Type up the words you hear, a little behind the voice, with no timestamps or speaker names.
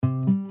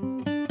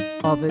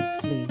Ovid's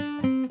Flea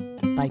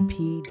by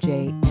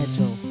P.J.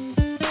 Edgell.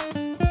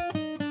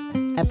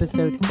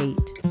 Episode 8.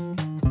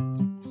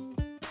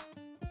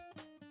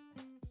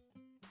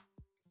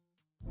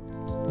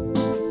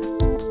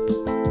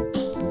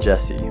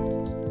 Jesse.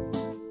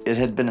 It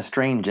had been a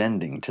strange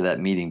ending to that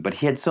meeting, but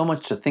he had so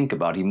much to think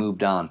about he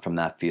moved on from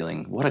that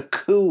feeling. What a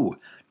coup!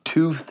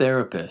 2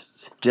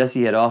 therapists.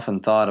 Jesse had often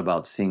thought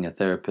about seeing a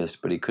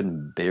therapist, but he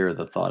couldn't bear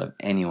the thought of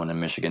anyone in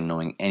Michigan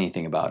knowing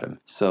anything about him,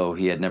 so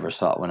he had never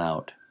sought one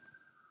out.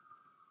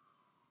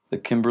 The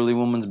Kimberly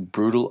woman's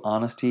brutal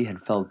honesty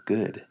had felt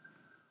good.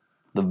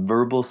 The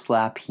verbal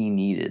slap he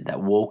needed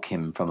that woke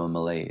him from a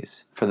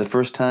malaise. For the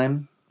first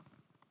time,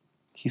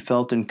 he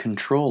felt in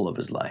control of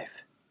his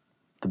life.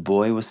 The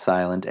boy was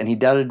silent, and he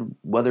doubted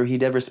whether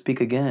he'd ever speak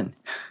again.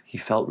 He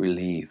felt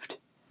relieved.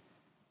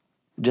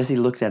 Jesse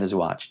looked at his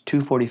watch,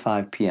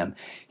 2:45 p.m.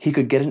 He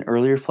could get an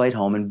earlier flight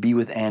home and be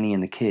with Annie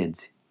and the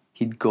kids.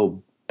 He'd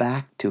go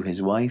back to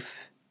his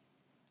wife.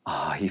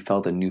 He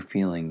felt a new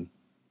feeling.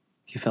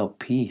 He felt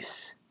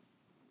peace.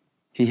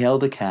 He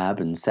hailed a cab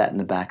and sat in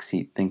the back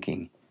seat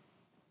thinking.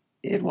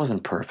 It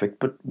wasn't perfect,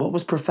 but what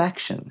was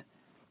perfection?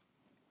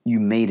 You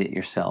made it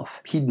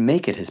yourself. He'd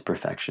make it his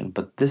perfection,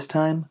 but this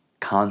time,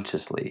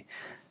 consciously.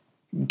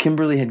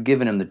 Kimberly had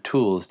given him the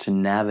tools to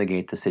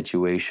navigate the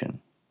situation.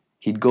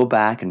 He'd go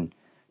back and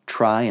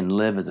try and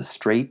live as a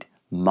straight,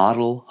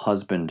 model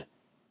husband.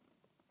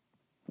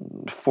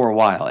 For a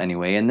while,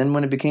 anyway. And then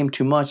when it became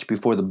too much,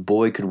 before the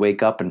boy could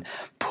wake up and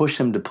push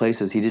him to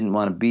places he didn't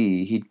want to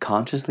be, he'd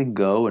consciously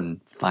go and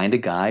find a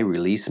guy,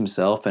 release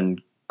himself,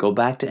 and go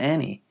back to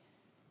Annie.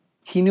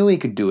 He knew he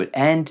could do it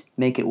and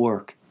make it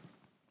work.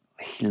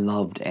 He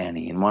loved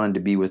Annie and wanted to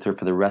be with her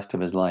for the rest of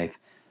his life.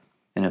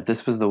 And if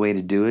this was the way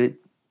to do it,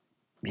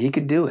 he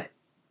could do it.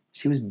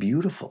 She was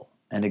beautiful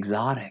and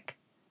exotic.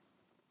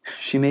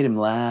 She made him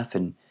laugh,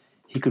 and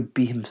he could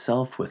be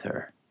himself with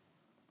her.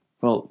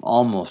 Well,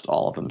 almost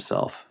all of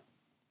himself.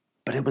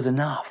 But it was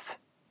enough.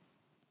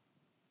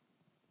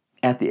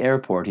 At the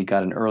airport, he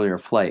got an earlier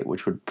flight,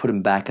 which would put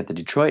him back at the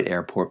Detroit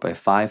airport by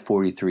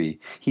 5:43.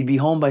 He'd be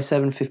home by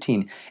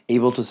 7:15,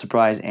 able to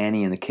surprise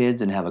Annie and the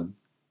kids and have a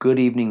good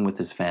evening with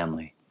his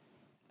family.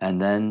 And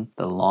then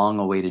the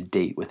long-awaited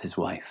date with his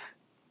wife.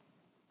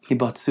 He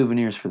bought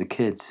souvenirs for the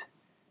kids.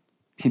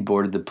 He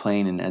boarded the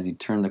plane, and as he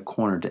turned the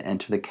corner to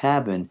enter the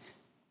cabin,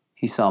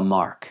 he saw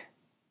Mark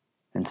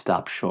and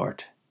stopped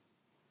short.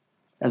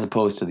 As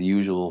opposed to the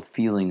usual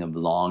feeling of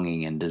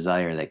longing and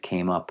desire that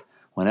came up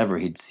whenever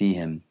he'd see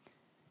him,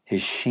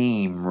 his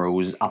shame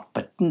rose up,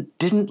 but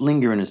didn't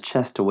linger in his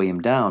chest to weigh him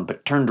down,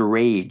 but turned to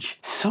rage,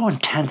 so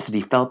intense that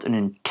he felt an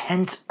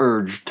intense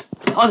urge to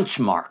punch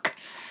Mark,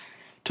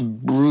 to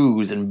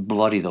bruise and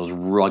bloody those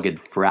rugged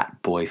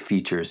frat boy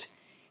features.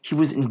 He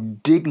was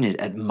indignant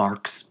at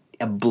Mark's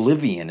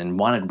oblivion and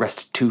wanted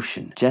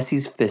restitution.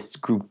 Jesse's fists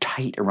grew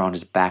tight around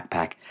his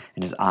backpack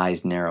and his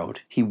eyes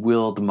narrowed. He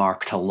willed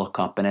Mark to look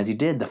up, and as he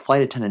did, the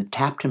flight attendant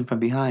tapped him from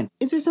behind.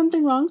 Is there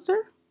something wrong,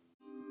 sir?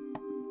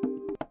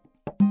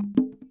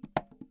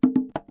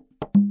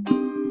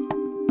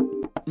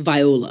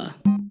 Viola.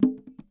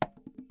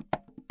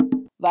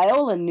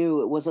 Viola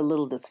knew it was a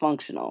little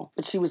dysfunctional,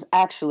 but she was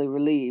actually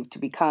relieved to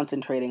be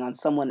concentrating on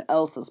someone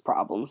else's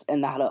problems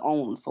and not her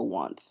own for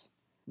once.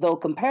 Though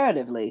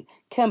comparatively,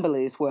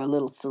 Kimberly's were a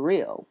little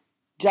surreal.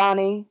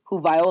 Johnny,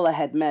 who Viola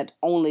had met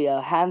only a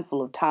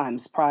handful of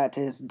times prior to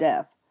his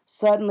death,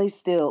 suddenly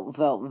still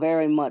felt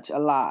very much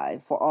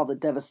alive for all the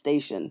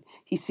devastation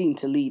he seemed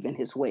to leave in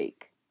his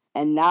wake.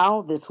 And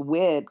now this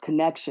weird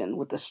connection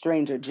with the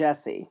stranger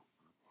Jesse.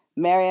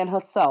 Marian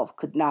herself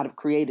could not have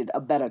created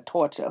a better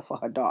torture for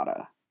her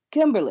daughter.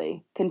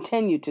 Kimberly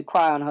continued to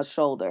cry on her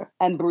shoulder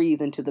and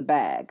breathe into the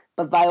bag,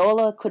 but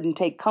Viola couldn't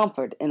take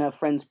comfort in her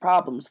friend's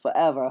problems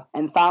forever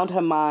and found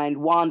her mind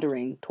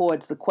wandering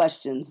towards the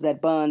questions that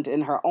burned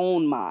in her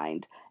own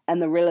mind and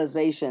the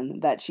realization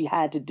that she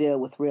had to deal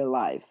with real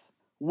life.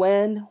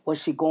 When was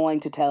she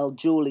going to tell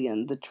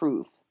Julian the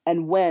truth?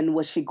 And when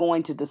was she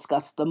going to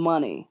discuss the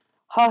money,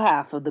 her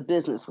half of the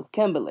business with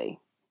Kimberly?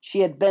 She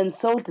had been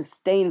so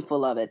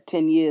disdainful of it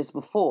 10 years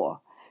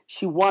before.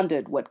 She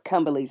wondered what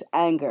Kimberly's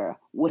anger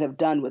would have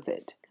done with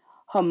it.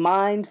 Her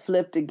mind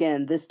flipped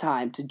again, this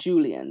time to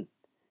Julian.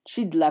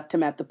 She'd left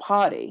him at the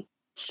party.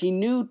 She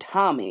knew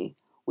Tommy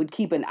would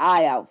keep an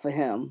eye out for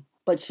him,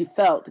 but she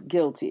felt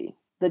guilty.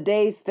 The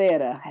day's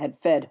theater had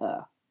fed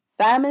her.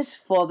 Famished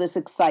for this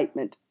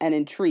excitement and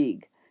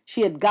intrigue,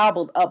 she had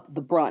gobbled up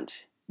the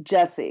brunch,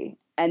 Jesse,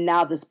 and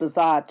now this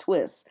bizarre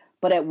twist,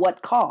 but at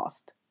what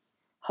cost?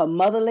 Her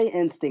motherly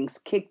instincts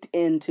kicked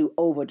into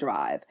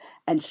overdrive,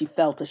 and she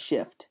felt a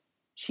shift.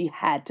 She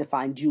had to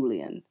find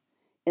Julian.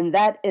 In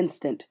that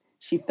instant,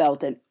 she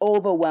felt an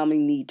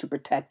overwhelming need to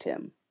protect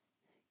him.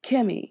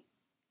 Kimmy,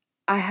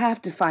 I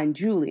have to find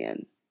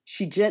Julian.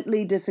 She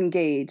gently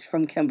disengaged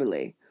from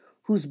Kimberly,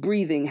 whose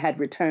breathing had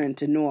returned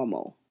to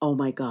normal. Oh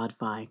my God,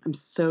 Vi. I'm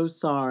so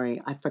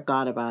sorry. I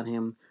forgot about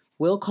him.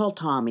 We'll call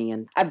Tommy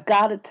and... I've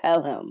got to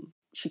tell him.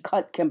 She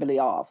cut Kimberly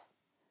off.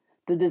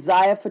 The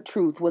desire for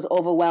truth was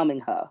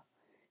overwhelming her.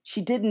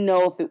 She didn't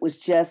know if it was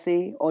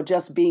Jesse or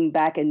just being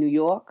back in New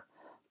York,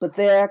 but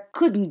there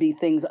couldn't be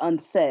things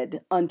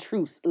unsaid,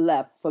 untruths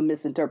left for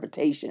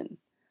misinterpretation.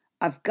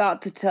 I've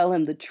got to tell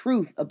him the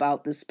truth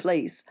about this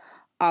place,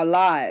 our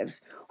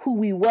lives, who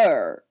we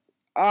were,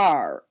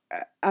 are.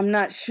 I'm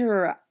not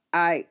sure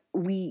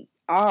we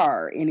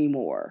are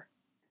anymore.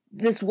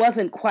 This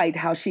wasn't quite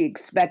how she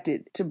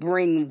expected to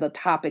bring the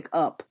topic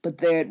up, but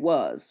there it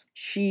was.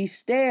 She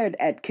stared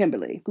at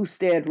Kimberly, who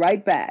stared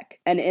right back,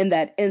 and in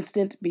that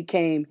instant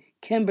became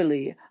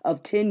Kimberly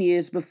of 10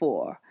 years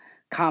before,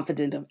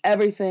 confident of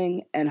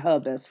everything and her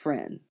best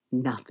friend.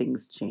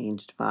 Nothing's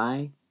changed,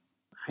 Vi.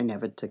 I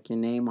never took your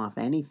name off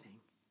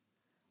anything.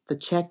 The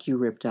check you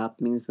ripped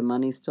up means the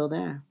money's still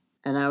there.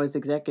 And I was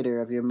executor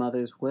of your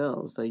mother's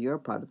will, so you're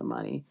part of the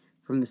money.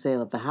 From the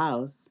sale of the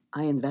house,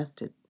 I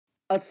invested.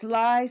 A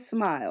sly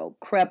smile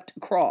crept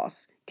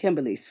across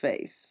Kimberly's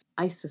face.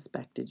 I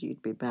suspected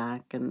you'd be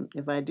back, and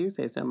if I do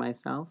say so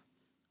myself,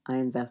 I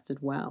invested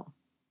well.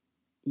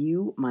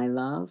 You, my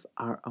love,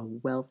 are a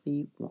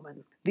wealthy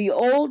woman. The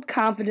old,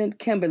 confident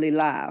Kimberly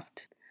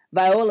laughed.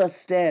 Viola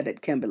stared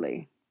at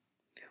Kimberly.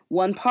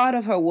 One part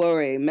of her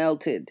worry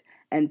melted,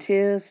 and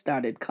tears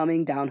started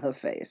coming down her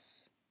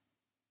face.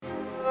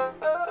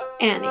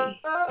 Annie.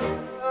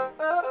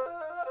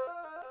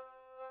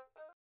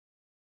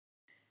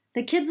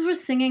 The kids were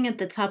singing at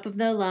the top of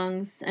their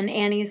lungs, and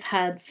Annie's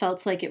head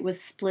felt like it was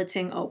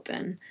splitting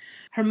open.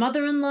 Her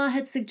mother-in-law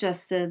had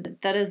suggested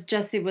that as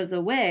Jessie was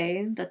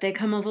away, that they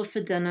come over for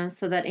dinner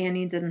so that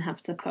Annie didn't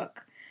have to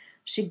cook.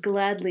 She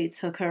gladly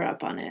took her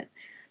up on it.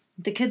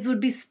 The kids would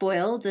be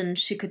spoiled, and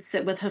she could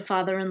sit with her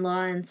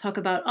father-in-law and talk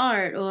about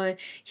art, or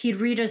he'd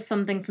read her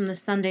something from the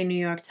Sunday New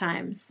York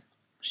Times.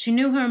 She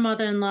knew her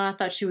mother-in-law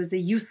thought she was a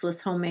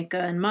useless homemaker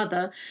and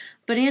mother,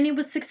 but Annie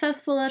was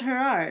successful at her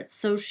art,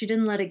 so she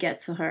didn't let it get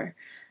to her.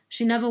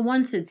 She never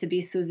wanted to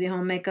be Susie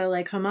Homemaker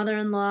like her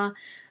mother-in-law.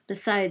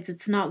 Besides,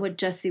 it's not what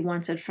Jessie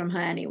wanted from her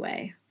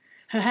anyway.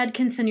 Her head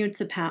continued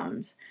to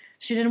pound.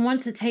 She didn't want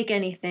to take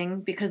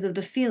anything because of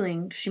the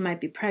feeling she might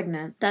be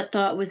pregnant. That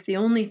thought was the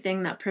only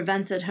thing that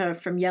prevented her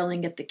from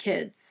yelling at the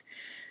kids.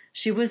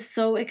 She was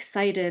so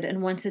excited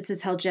and wanted to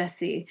tell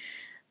Jessie.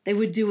 They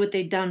would do what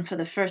they'd done for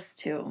the first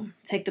two,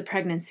 take the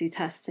pregnancy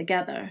test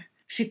together.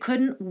 She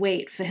couldn't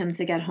wait for him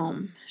to get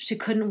home. She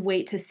couldn't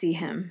wait to see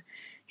him.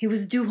 He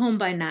was due home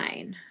by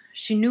 9.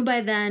 She knew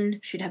by then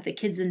she'd have the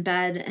kids in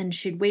bed, and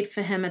she'd wait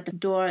for him at the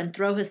door and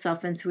throw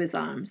herself into his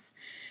arms.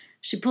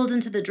 She pulled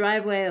into the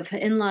driveway of her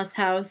in-law's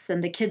house,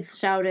 and the kids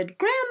shouted,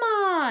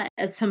 "Grandma!"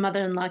 as her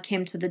mother-in-law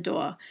came to the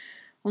door.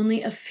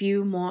 Only a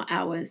few more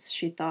hours,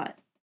 she thought.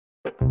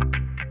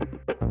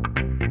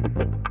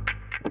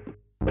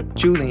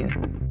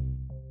 Julian.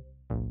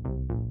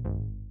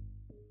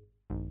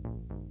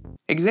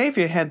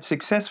 Xavier had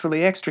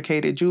successfully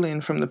extricated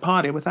Julian from the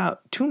party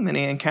without too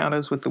many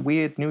encounters with the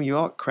weird New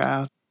York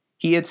crowd.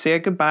 He had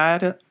said goodbye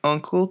to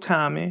Uncle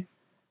Tommy,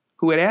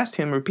 who had asked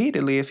him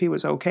repeatedly if he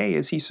was okay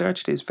as he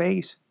searched his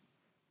face.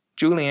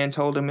 Julian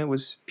told him it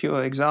was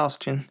pure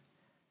exhaustion.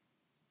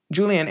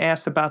 Julian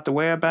asked about the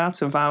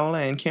whereabouts of Viola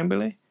and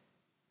Kimberly,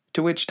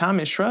 to which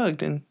Tommy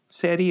shrugged and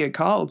said he had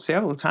called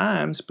several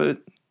times but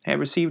had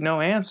received no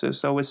answer,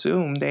 so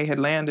assumed they had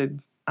landed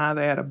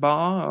either at a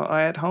bar or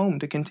at home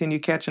to continue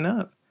catching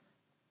up.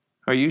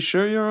 "Are you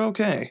sure you're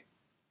okay?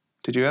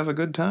 Did you have a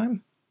good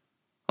time?"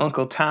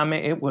 "Uncle Tommy,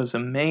 it was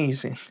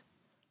amazing.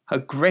 A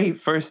great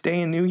first day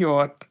in New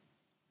York."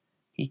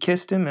 He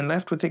kissed him and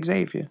left with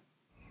Xavier.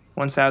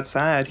 Once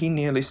outside, he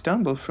nearly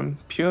stumbled from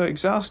pure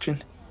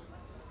exhaustion.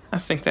 I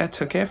think that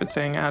took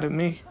everything out of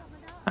me.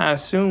 I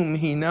assume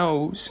he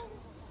knows.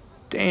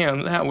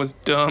 Damn, that was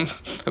dumb.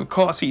 Of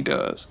course he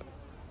does.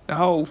 The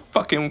whole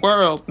fucking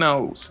world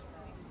knows.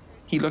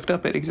 He looked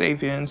up at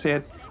Xavier and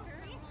said,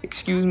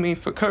 "Excuse me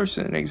for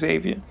cursing,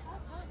 Xavier.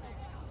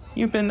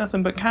 You've been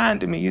nothing but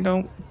kind to me. You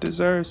don't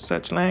deserve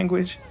such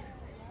language.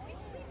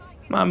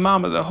 My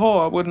mama the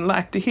whore wouldn't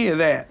like to hear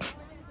that.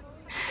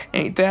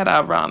 Ain't that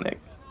ironic?"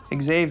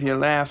 Xavier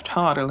laughed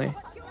heartily.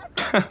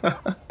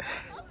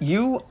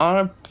 "You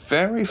are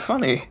very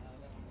funny.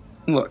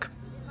 Look,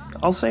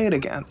 I'll say it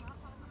again.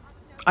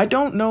 I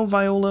don't know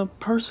Viola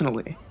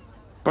personally,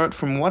 but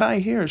from what I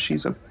hear,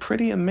 she's a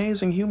pretty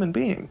amazing human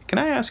being. Can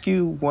I ask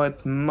you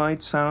what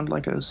might sound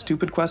like a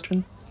stupid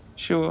question?"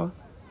 "Sure."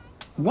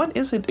 "What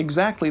is it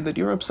exactly that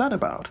you're upset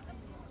about?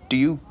 Do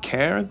you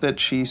care that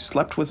she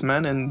slept with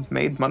men and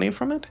made money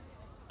from it?"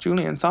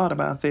 Julian thought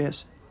about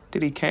this.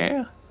 Did he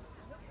care?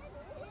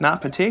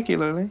 Not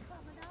particularly.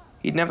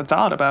 He'd never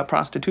thought about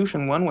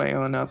prostitution one way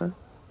or another.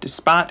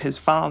 Despite his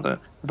father,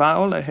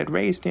 Viola had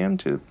raised him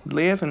to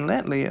live and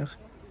let live.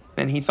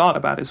 Then he thought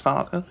about his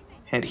father.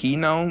 Had he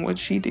known what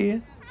she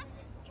did?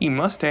 He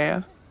must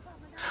have.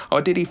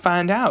 Or did he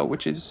find out,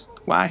 which is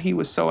why he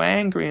was so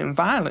angry and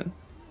violent?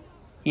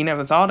 He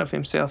never thought of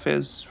himself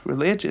as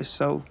religious,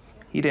 so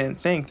he didn't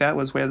think that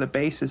was where the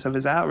basis of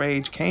his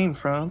outrage came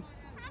from.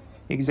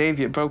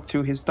 Xavier broke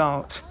through his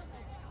thoughts.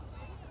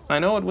 "I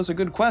know it was a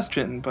good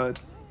question, but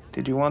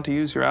did you want to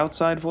use your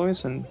outside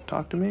voice and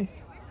talk to me?"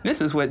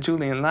 This is what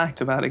Julian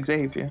liked about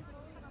Xavier.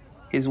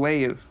 his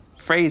way of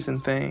phrasing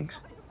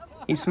things.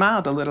 He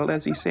smiled a little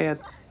as he said,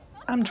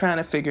 "I'm trying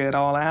to figure it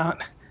all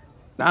out.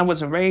 I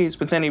wasn't raised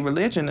with any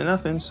religion or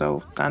nothing,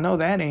 so I know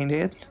that ain't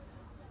it.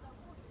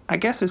 I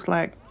guess it's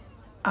like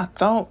I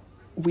thought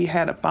we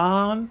had a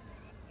bond,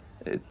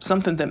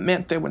 something that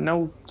meant there were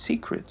no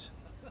secrets.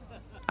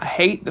 I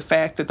hate the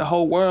fact that the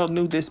whole world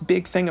knew this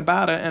big thing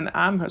about her and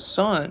I'm her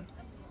son.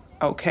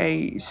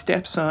 Okay,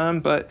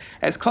 stepson, but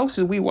as close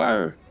as we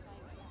were,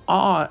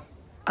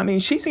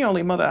 she's the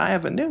only mother I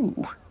ever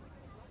knew.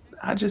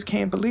 I just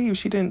can't believe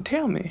she didn't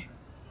tell me.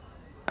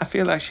 I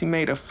feel like she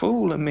made a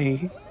fool of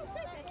me,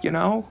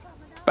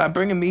 by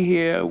bringing me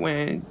here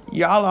when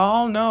y'all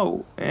all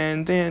know,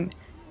 and then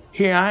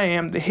here I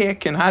am, the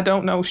hick, and I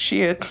don't know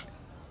shit."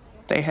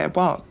 They had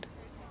walked,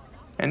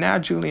 and now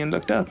Julian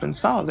looked up and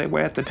saw they were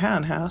at the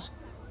townhouse.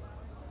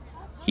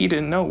 He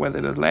didn't know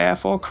whether to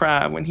laugh or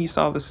cry when he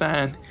saw the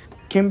sign,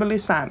 "Kimberly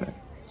Simon,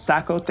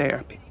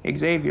 Psychotherapy."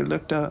 Xavier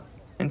looked up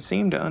and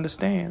seemed to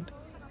understand.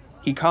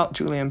 He caught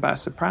Julian by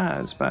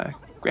surprise by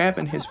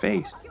grabbing his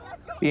face,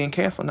 being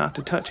careful not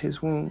to touch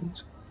his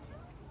wounds.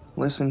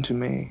 "Listen to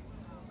me.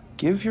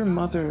 Give your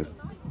mother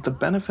the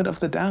benefit of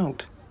the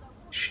doubt.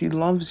 She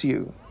loves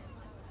you.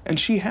 And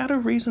she had her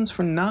reasons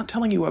for not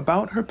telling you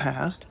about her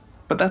past,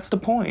 but that's the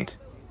point.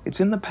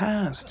 It's in the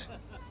past.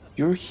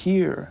 You're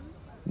here,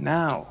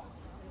 now,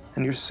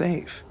 and you're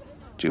safe."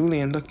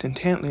 Julian looked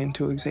intently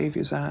into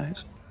Xavier's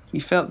eyes. He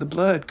felt the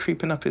blood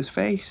creeping up his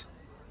face.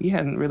 He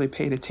hadn't really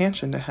paid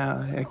attention to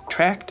how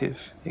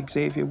attractive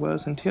Xavier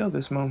was until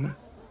this moment.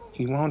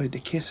 He wanted to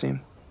kiss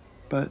him,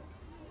 but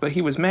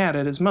he was mad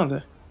at his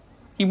mother.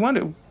 He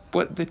wondered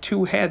what the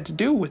two had to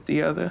do with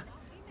the other,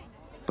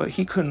 but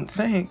he couldn't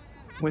think,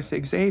 with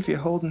Xavier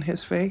holding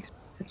his face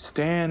and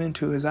staring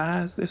into his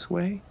eyes this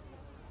way.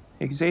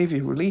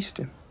 Xavier released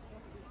him,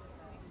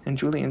 and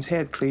Julian's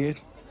head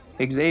cleared.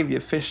 Xavier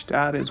fished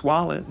out his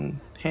wallet and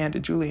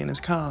handed Julian his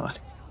card.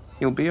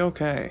 "You'll be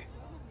okay.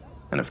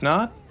 And if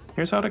not,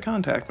 here's how to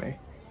contact me.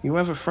 You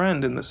have a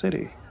friend in the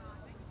city."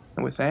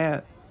 And with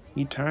that,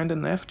 he turned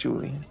and left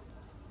Julian.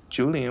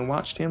 Julian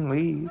watched him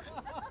leave,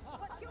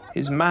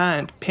 his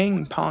mind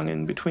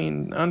ping-ponging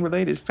between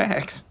unrelated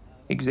facts.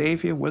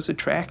 Xavier was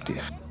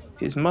attractive.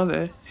 His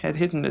mother had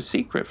hidden a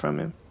secret from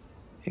him.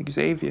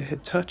 Xavier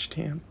had touched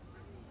him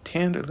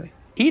tenderly.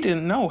 He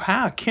didn't know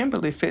how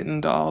Kimberly fit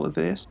into all of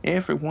this.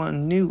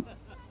 Everyone knew.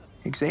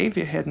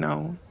 Xavier had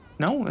known.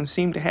 No one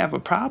seemed to have a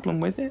problem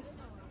with it,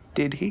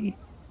 did he?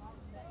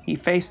 He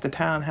faced the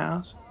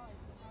townhouse,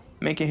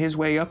 making his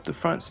way up the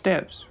front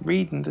steps,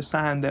 reading the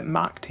sign that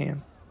mocked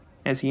him.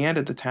 As he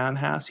entered the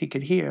townhouse, he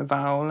could hear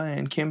Viola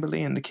and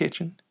Kimberly in the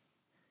kitchen.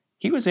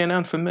 He was in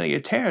unfamiliar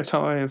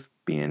territory of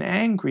being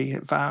angry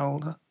at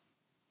Viola.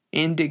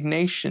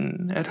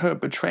 Indignation at her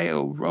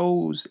betrayal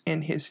rose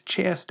in his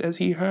chest as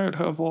he heard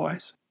her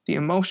voice. The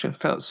emotion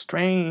felt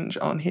strange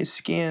on his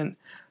skin,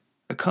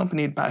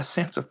 accompanied by a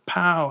sense of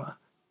power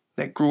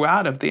that grew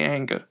out of the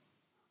anger.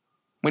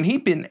 When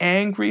he'd been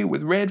angry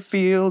with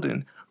Redfield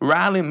and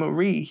Riley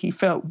Marie, he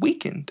felt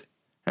weakened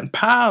and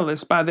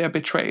powerless by their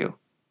betrayal,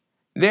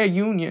 their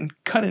union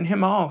cutting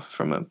him off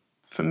from a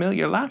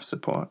familiar life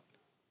support.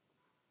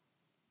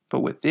 But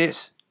with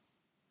this,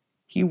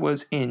 he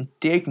was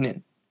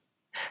indignant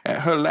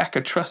at her lack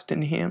of trust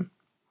in him.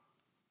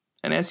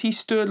 And as he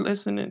stood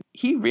listening,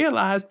 he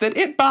realized that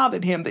it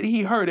bothered him that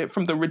he heard it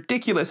from the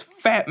ridiculous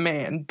fat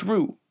man,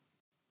 Drew,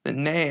 the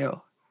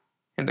nail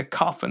in the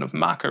coffin of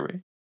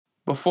mockery.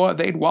 Before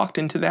they'd walked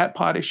into that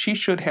party, she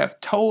should have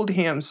told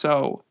him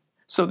so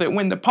that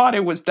when the party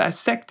was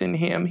dissecting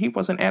him, he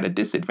wasn't at a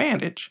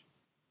disadvantage.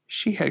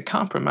 She had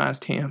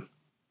compromised him.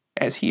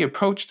 As he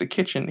approached the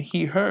kitchen,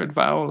 he heard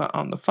Viola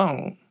on the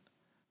phone.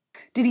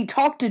 "Did he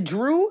talk to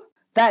Drew?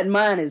 That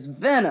man is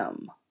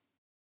venom."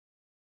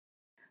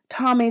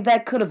 "Tommy,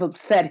 that could have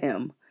upset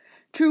him.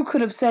 Drew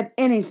could have said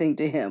anything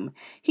to him.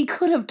 He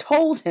could have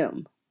told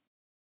him."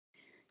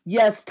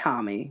 "Yes,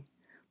 Tommy,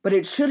 but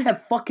it should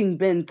have fucking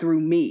been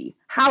through me.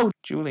 How?"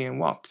 Julian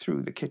walked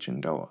through the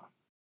kitchen door.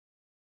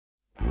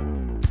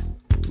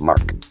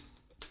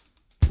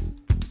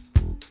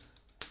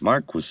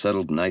 Mark was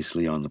settled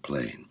nicely on the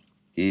plane.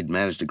 He'd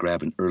managed to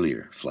grab an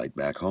earlier flight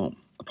back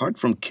home. Apart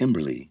from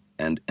Kimberly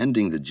and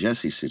ending the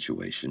Jesse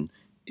situation,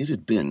 it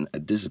had been a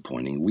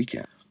disappointing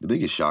weekend. The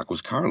biggest shock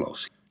was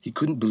Carlos. He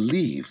couldn't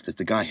believe that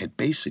the guy had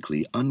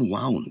basically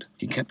unwound.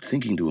 He kept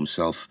thinking to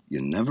himself,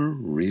 you never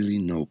really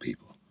know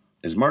people.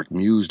 As Mark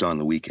mused on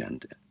the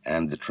weekend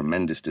and the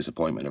tremendous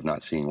disappointment of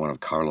not seeing one of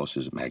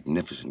Carlos's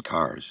magnificent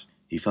cars,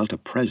 he felt a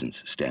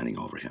presence standing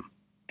over him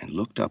and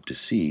looked up to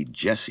see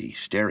Jesse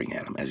staring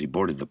at him as he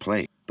boarded the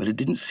plane. But it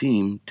didn't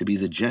seem to be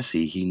the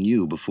Jesse he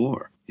knew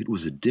before. It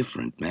was a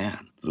different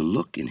man. The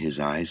look in his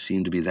eyes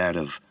seemed to be that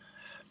of...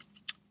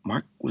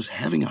 Mark was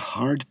having a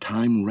hard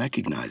time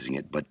recognizing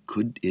it, but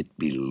could it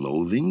be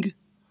loathing?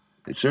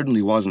 It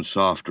certainly wasn't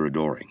soft or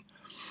adoring.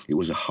 It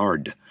was a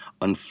hard,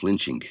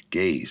 unflinching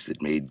gaze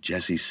that made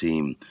Jesse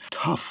seem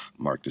tough,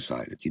 Mark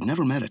decided. He'd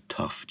never met a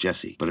tough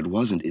Jesse, but it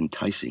wasn't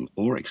enticing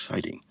or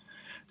exciting.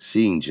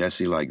 Seeing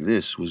Jesse like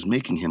this was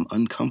making him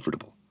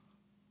uncomfortable.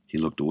 He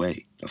looked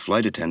away. A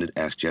flight attendant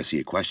asked Jesse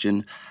a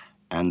question,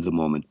 and the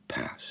moment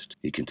passed.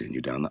 He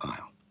continued down the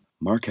aisle.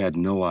 Mark had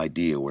no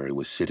idea where he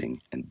was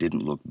sitting and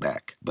didn't look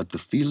back, but the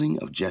feeling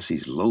of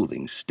Jesse's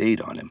loathing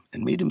stayed on him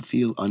and made him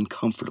feel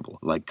uncomfortable,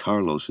 like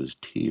Carlos's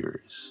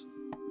tears.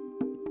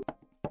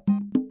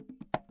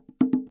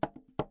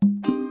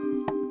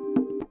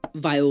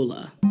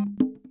 Viola.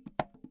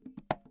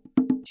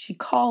 She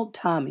called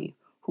Tommy,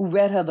 who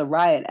read her the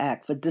riot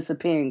act for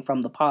disappearing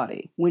from the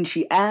party. When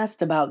she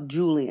asked about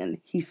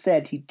Julian, he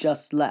said he'd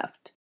just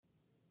left.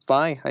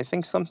 Vi, I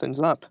think something's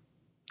up.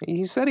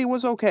 He said he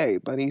was okay,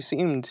 but he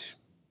seemed,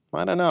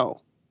 I don't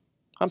know,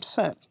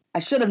 upset. I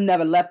should have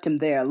never left him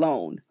there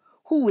alone.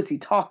 Who was he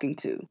talking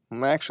to?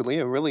 Actually,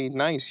 a really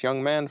nice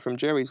young man from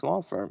Jerry's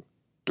law firm.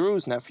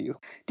 Drew's nephew.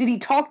 Did he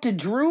talk to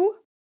Drew?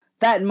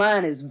 That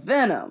man is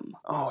venom.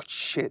 Oh,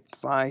 shit,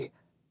 Vi.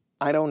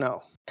 I don't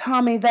know.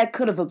 Tommy, that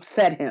could have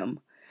upset him.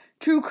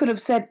 Drew could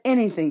have said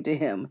anything to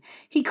him.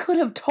 He could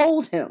have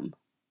told him.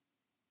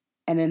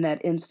 And in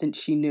that instant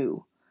she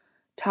knew.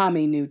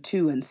 Tommy knew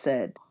too and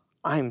said,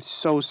 I'm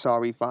so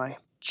sorry, Vi.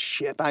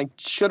 Shit, I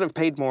should have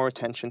paid more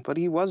attention, but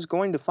he was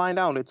going to find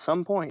out at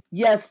some point.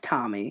 Yes,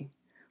 Tommy,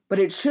 but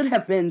it should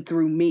have been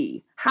through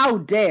me. How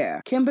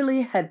dare?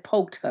 Kimberly had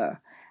poked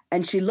her,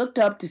 and she looked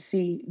up to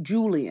see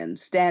Julian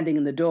standing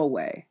in the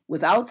doorway.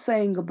 Without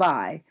saying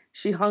goodbye,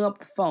 she hung up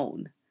the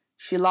phone.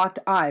 She locked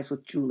eyes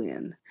with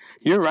Julian.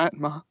 You're right,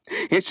 Ma.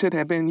 It should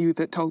have been you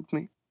that told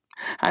me.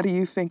 How do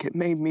you think it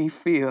made me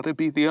feel to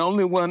be the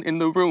only one in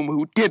the room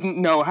who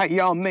didn't know how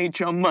y'all made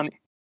your money?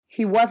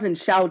 He wasn't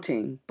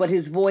shouting, but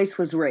his voice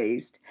was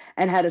raised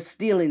and had a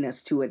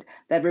steeliness to it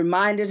that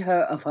reminded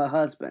her of her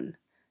husband.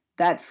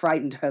 That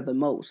frightened her the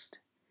most.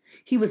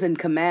 He was in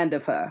command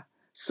of her,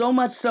 so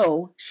much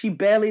so she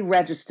barely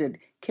registered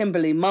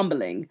Kimberly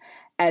mumbling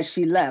as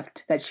she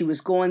left that she was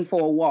going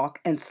for a walk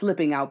and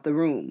slipping out the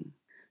room.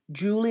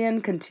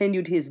 Julian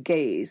continued his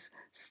gaze,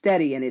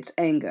 steady in its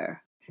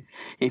anger.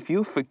 If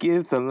you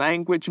forgive the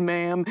language,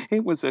 ma'am,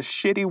 it was a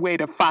shitty way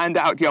to find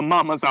out your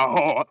mama's a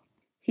whore.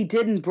 He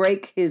didn't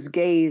break his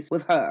gaze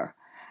with her,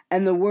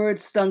 and the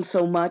words stung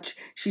so much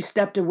she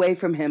stepped away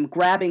from him,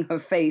 grabbing her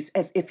face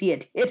as if he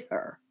had hit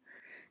her.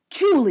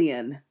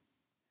 Julian!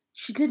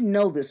 She didn't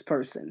know this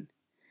person.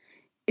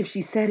 If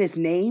she said his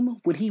name,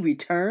 would he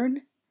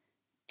return?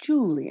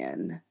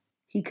 Julian,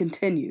 he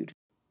continued.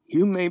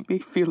 You made me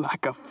feel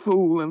like a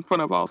fool in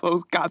front of all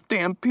those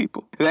goddamn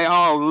people. They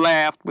all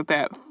laughed with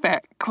that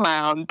fat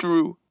clown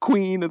Drew,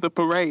 queen of the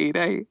parade,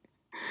 eh?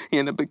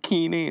 In a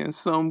bikini and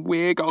some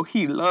wig. Oh,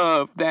 he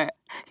loved that.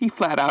 He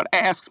flat out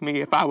asked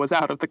me if I was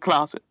out of the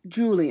closet.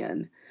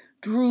 Julian,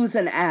 Drew's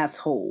an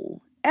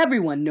asshole.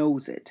 Everyone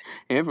knows it.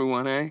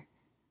 Everyone, eh?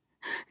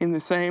 In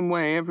the same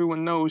way,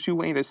 everyone knows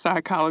you ain't a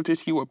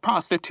psychologist, you a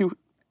prostitute.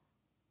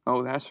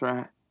 Oh, that's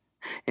right.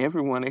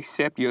 Everyone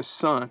except your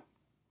son.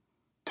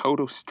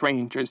 Total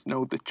strangers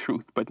know the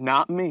truth, but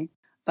not me.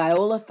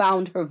 Viola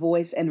found her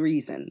voice and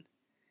reason.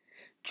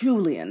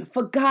 Julian,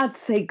 for God's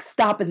sake,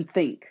 stop and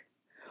think.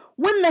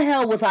 When the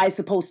hell was I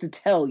supposed to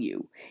tell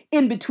you?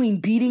 In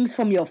between beatings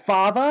from your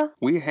father?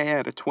 We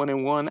had a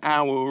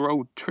 21-hour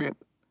road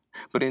trip,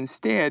 but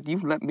instead you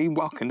let me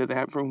walk into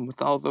that room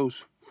with all those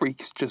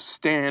freaks just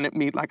staring at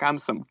me like I'm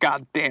some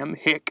goddamn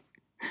hick.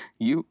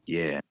 You...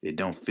 Yeah, it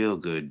don't feel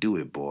good, do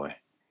it, boy?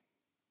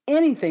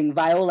 Anything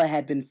Viola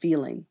had been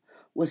feeling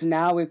was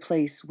now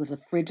replaced with a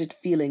frigid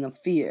feeling of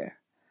fear.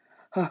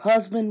 Her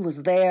husband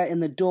was there in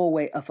the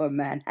doorway of her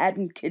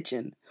Manhattan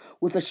kitchen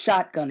with a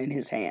shotgun in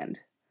his hand.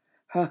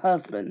 Her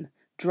husband,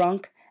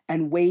 drunk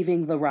and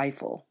waving the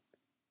rifle.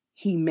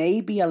 He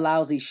may be a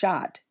lousy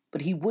shot,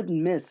 but he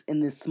wouldn't miss in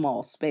this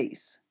small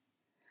space.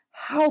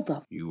 How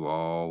the... You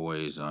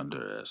always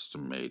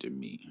underestimated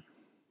me.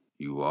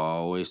 You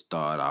always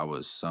thought I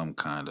was some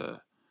kind of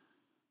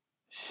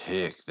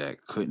hick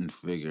that couldn't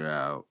figure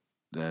out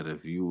that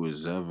if you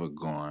was ever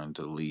going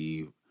to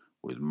leave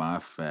with my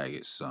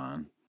faggot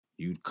son,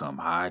 you'd come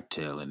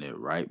hightailing it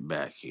right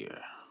back here.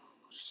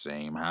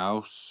 Same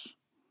house,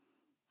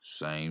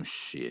 same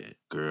shit.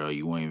 Girl,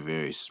 you ain't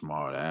very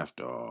smart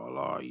after all,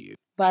 are you?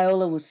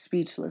 Viola was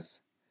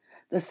speechless.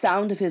 The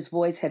sound of his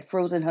voice had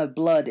frozen her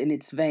blood in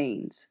its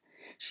veins.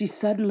 She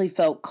suddenly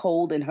felt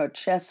cold and her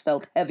chest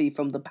felt heavy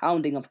from the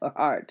pounding of her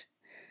heart.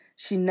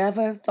 She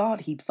never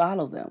thought he'd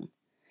follow them.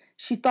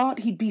 She thought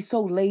he'd be so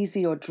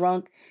lazy or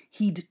drunk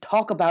he'd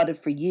talk about it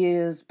for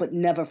years but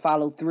never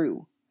follow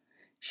through.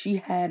 She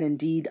had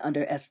indeed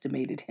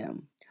underestimated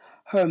him.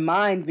 Her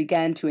mind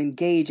began to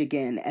engage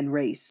again and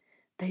race.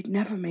 They'd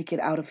never make it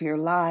out of here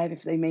alive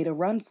if they made a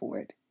run for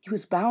it. He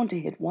was bound to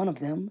hit one of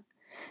them.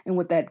 And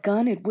with that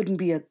gun, it wouldn't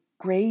be a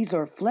graze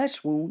or a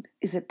flesh wound.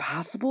 Is it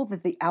possible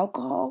that the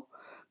alcohol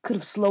could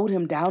have slowed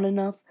him down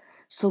enough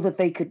so that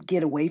they could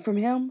get away from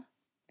him?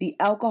 The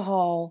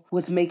alcohol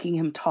was making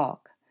him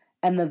talk,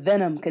 and the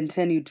venom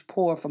continued to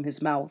pour from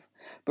his mouth,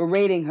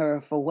 berating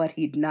her for what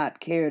he'd not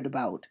cared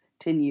about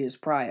 10 years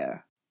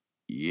prior.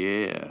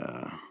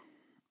 Yeah,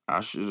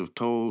 I should have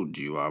told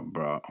you I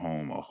brought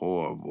home a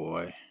whore,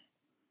 boy.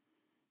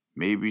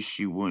 Maybe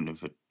she wouldn't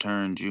have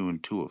turned you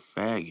into a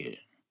faggot.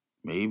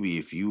 Maybe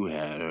if you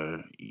had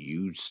her,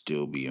 you'd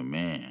still be a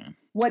man.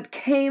 What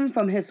came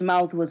from his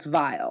mouth was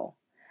vile,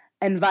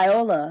 and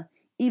Viola,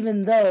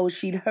 even though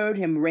she'd heard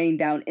him rain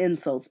down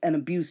insults and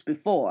abuse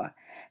before,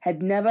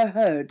 had never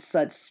heard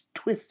such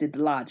twisted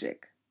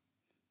logic.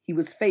 He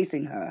was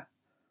facing her,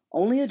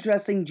 only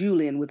addressing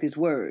Julian with his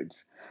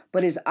words,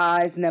 but his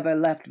eyes never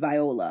left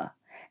Viola,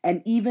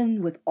 and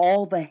even with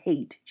all the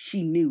hate,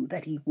 she knew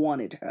that he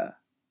wanted her.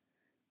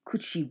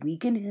 Could she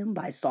weaken him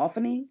by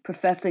softening,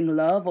 professing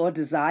love or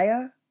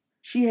desire?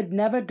 She had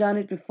never done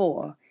it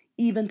before,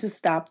 even to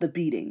stop the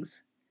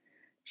beatings.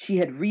 She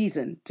had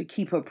reason to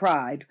keep her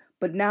pride,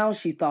 but now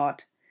she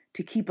thought,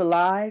 to keep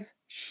alive,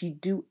 she'd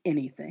do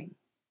anything.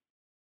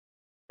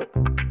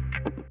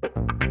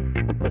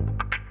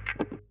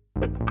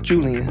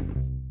 Julian.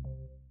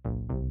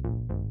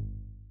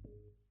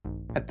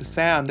 At the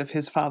sound of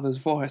his father's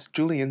voice,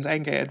 Julian's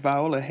anger at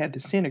Viola had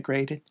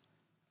disintegrated,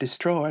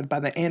 destroyed by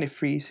the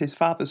antifreeze his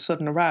father's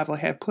sudden arrival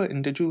had put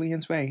into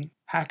Julian's vein.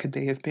 How could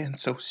they have been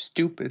so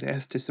stupid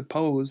as to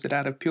suppose that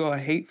out of pure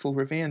hateful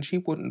revenge he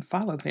wouldn't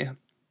follow them?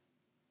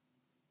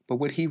 But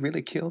would he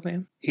really kill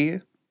them?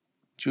 Here?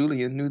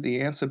 Julian knew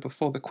the answer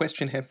before the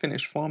question had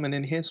finished forming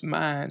in his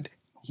mind.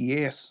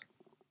 Yes.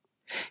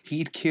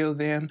 He'd kill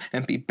them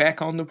and be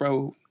back on the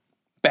road,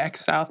 back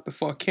south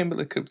before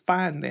Kimberly could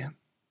find them.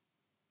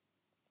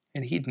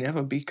 And he'd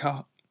never be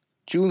caught.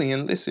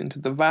 Julian listened to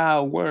the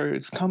vile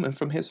words coming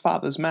from his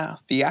father's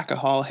mouth. The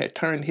alcohol had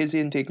turned his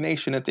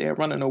indignation at their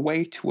running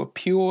away to a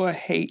pure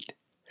hate.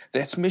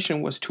 Their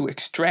mission was to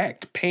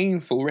extract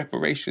painful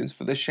reparations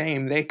for the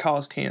shame they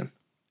caused him.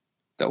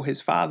 Though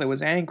his father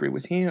was angry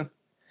with him,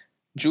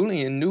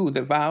 Julian knew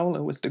that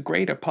Viola was the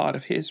greater part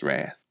of his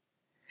wrath.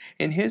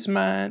 In his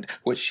mind,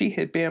 what she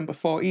had been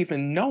before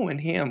even knowing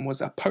him was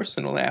a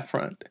personal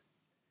affront.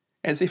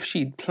 As if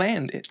she'd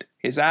planned it,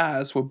 his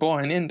eyes were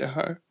boring into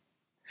her,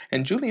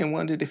 and Julian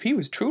wondered if he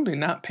was truly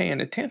not paying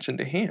attention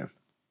to him.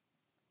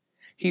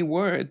 He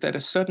worried that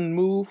a sudden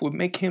move would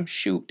make him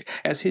shoot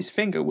as his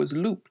finger was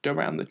looped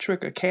around the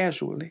trigger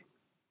casually.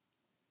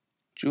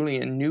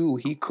 Julian knew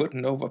he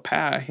couldn't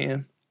overpower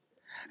him.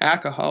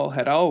 Alcohol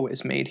had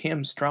always made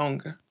him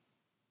stronger.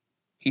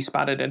 He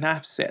spotted a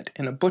knife set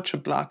in a butcher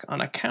block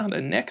on a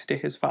counter next to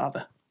his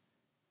father.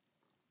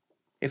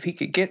 If he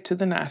could get to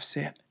the knife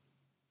set,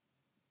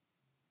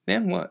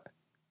 then what?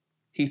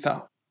 He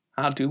thought,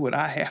 I'll do what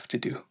I have to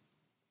do.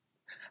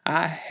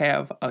 I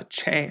have a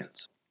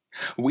chance.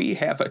 We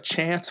have a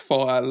chance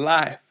for a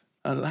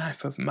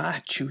life of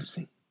my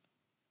choosing.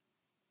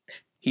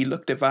 He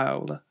looked at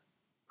Viola,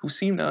 who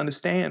seemed to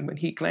understand when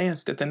he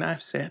glanced at the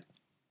knife set.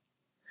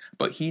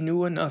 But he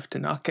knew enough to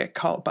not get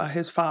caught by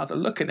his father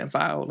looking at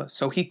Viola,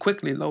 so he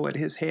quickly lowered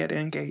his head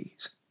and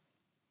gaze.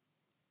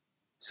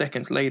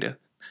 Seconds later,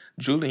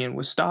 Julian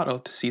was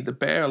startled to see the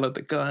barrel of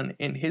the gun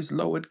in his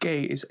lowered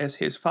gaze as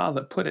his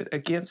father put it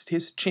against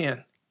his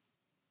chin.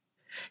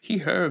 He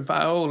heard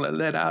Viola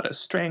let out a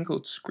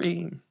strangled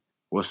scream.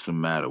 What's the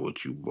matter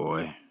with you,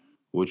 boy?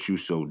 What you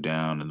so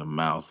down in the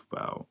mouth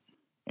about?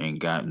 Ain't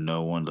got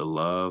no one to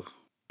love?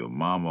 Your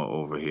mama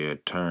over here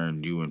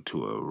turned you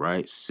into a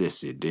right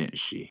sissy, didn't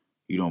she?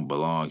 You don't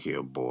belong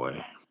here,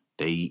 boy.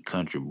 They eat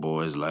country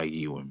boys like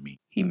you and me.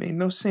 He made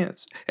no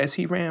sense as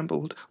he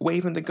rambled,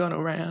 waving the gun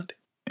around.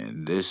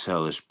 And this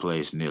hellish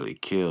place nearly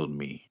killed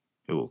me.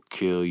 It will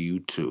kill you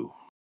too.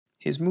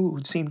 His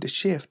mood seemed to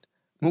shift,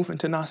 moving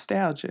to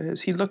nostalgia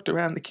as he looked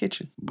around the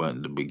kitchen. But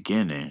in the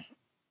beginning,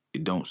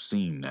 it don't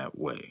seem that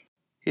way.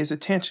 His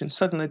attention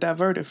suddenly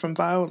diverted from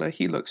Viola.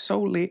 He looked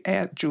solely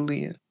at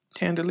Julian,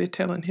 tenderly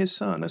telling his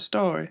son a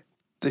story.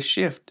 The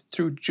shift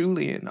threw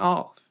Julian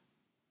off,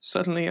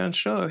 suddenly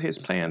unsure of his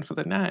plan for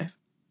the knife.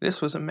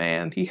 This was a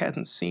man he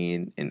hadn't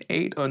seen in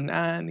 8 or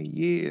 9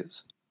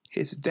 years.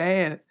 His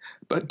dad.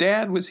 But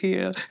Dad was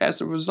here as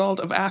a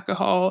result of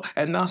alcohol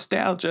and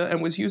nostalgia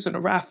and was using a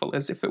rifle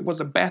as if it was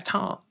a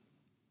baton,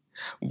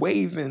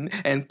 waving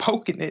and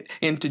poking it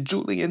into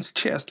Julian's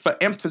chest for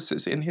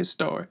emphasis in his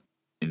story.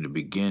 In the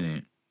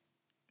beginning,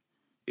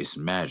 it's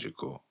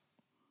magical.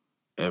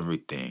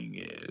 Everything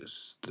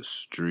is. The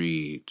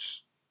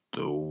streets,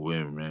 the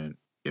women.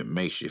 It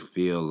makes you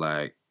feel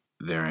like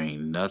there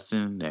ain't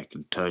nothing that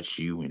can touch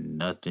you and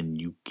nothing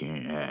you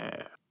can't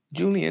have.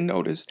 Julian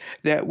noticed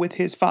that with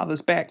his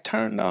father's back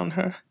turned on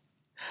her,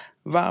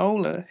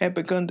 Viola had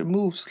begun to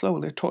move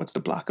slowly towards the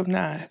block of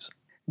knives.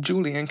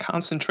 Julian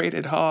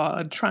concentrated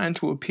hard, trying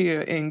to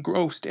appear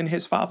engrossed in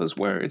his father's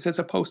words as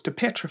opposed to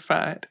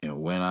petrified.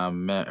 And when I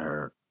met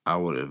her, I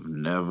would have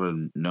never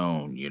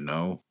known, you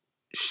know?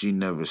 She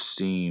never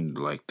seemed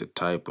like the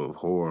type of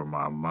whore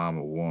my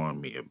mama warned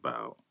me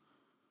about.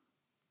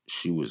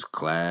 She was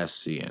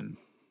classy and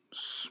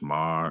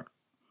smart.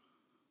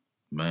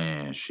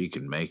 Man, she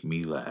could make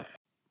me laugh.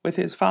 With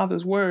his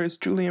father's words,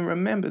 Julian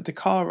remembered the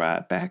car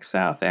ride back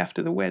south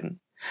after the wedding.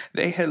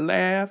 They had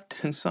laughed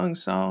and sung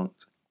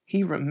songs.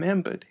 He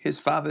remembered his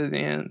father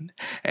then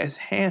as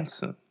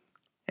handsome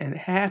and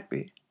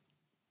happy.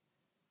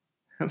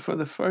 And for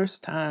the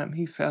first time,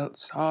 he felt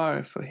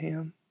sorry for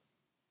him.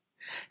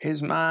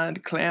 His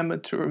mind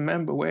clamored to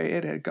remember where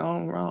it had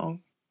gone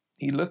wrong.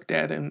 He looked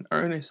at him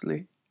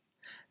earnestly,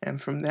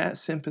 and from that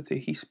sympathy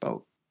he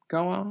spoke.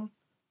 Go on.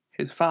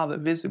 His father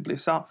visibly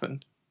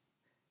softened,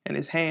 and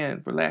his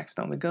hand relaxed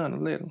on the gun a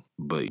little.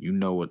 But you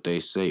know what they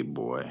say,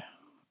 boy.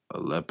 A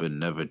leopard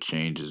never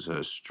changes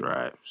her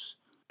stripes.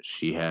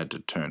 She had to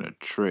turn a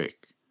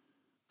trick,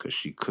 'cause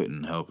she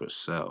couldn't help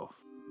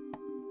herself.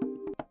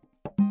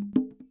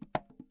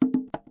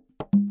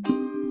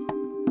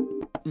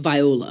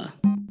 Viola.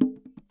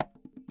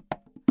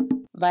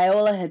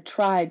 Viola had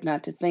tried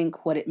not to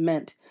think what it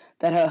meant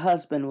that her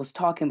husband was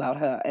talking about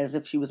her as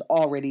if she was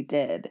already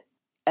dead.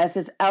 As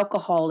his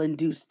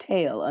alcohol-induced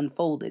tale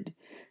unfolded,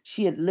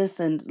 she had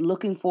listened,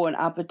 looking for an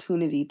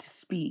opportunity to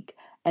speak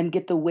and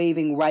get the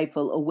waving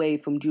rifle away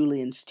from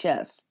Julian's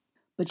chest.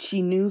 But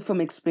she knew from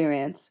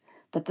experience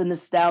that the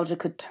nostalgia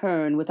could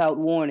turn without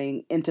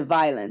warning into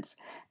violence,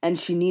 and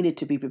she needed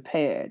to be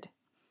prepared.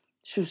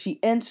 So she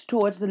inched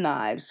towards the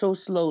knives so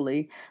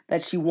slowly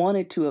that she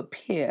wanted to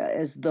appear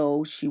as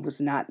though she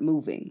was not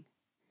moving.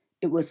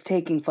 It was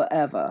taking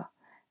forever,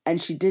 and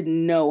she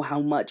didn't know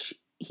how much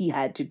he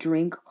had to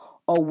drink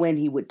or when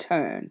he would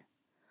turn.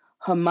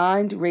 Her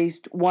mind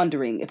raced,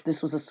 wondering if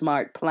this was a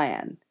smart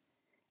plan.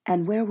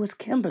 And where was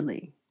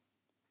Kimberly?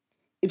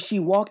 If she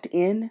walked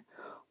in,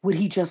 would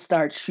he just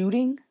start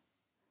shooting?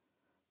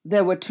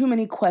 There were too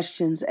many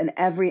questions, and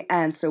every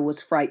answer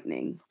was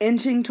frightening.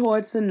 Inching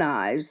towards the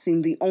knives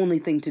seemed the only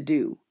thing to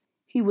do.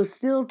 He was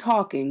still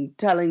talking,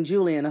 telling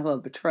Julian of her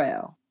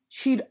betrayal.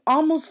 She'd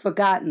almost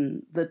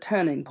forgotten the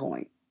turning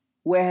point,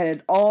 where it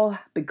had all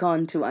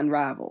begun to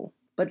unravel.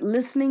 But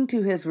listening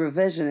to his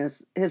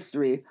revisionist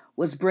history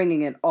was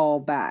bringing it all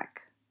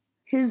back.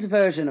 His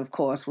version, of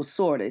course, was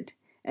sordid,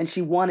 and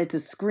she wanted to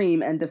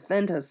scream and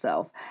defend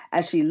herself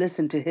as she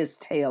listened to his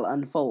tale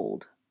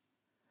unfold.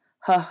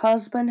 Her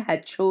husband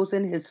had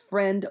chosen his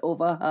friend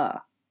over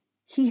her.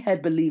 He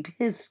had believed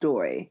his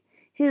story,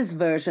 his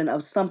version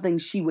of something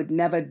she would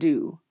never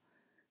do,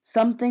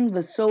 something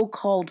the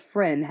so-called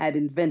friend had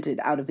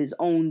invented out of his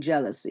own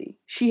jealousy.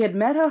 She had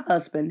met her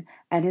husband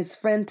and his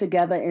friend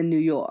together in New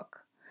York,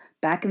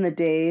 back in the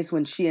days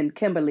when she and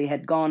Kimberly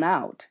had gone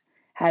out,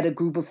 had a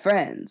group of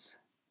friends.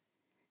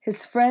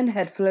 His friend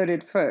had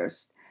flirted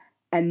first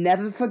and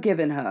never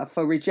forgiven her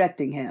for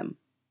rejecting him.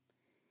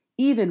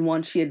 Even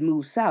once she had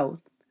moved south,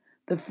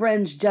 the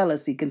friend's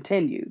jealousy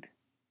continued.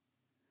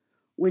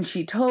 When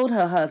she told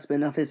her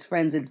husband of his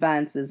friend's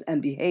advances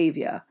and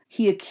behavior,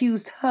 he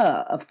accused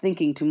her of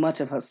thinking too much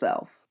of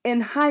herself.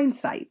 In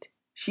hindsight,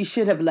 she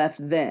should have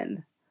left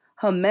then,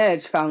 her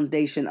marriage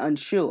foundation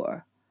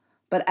unsure.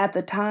 But at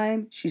the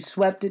time, she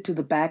swept it to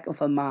the back of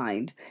her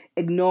mind,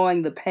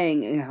 ignoring the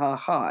pang in her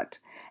heart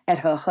at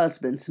her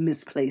husband's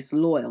misplaced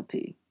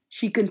loyalty.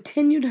 She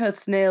continued her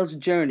snail's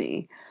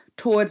journey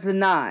towards the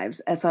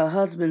knives as her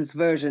husband's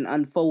version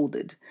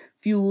unfolded,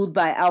 fueled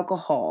by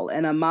alcohol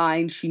and a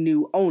mind she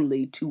knew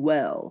only too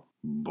well.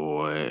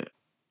 Boy,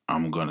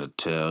 I'm gonna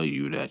tell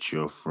you that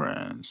your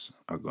friends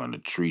are gonna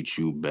treat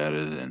you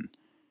better than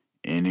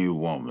any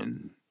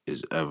woman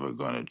is ever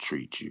gonna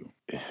treat you.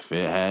 If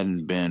it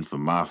hadn't been for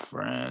my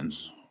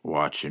friends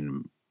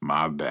watching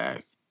my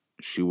back,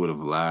 she would have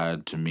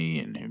lied to me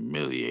and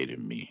humiliated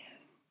me.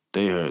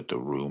 They heard the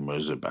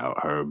rumors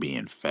about her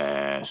being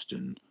fast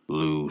and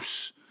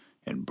loose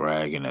and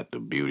bragging at the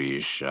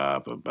beauty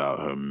shop about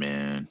her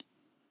men.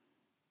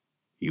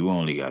 You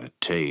only got a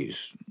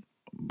taste,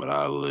 but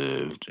I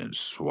lived and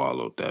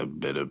swallowed that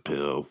bitter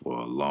pill for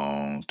a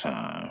long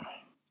time.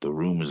 The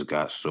rumors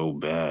got so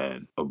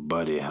bad, a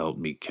buddy helped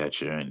me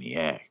catch her in the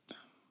act.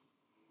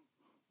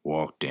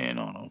 Walked in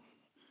on him,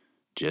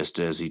 just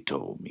as he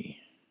told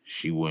me.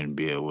 She wouldn't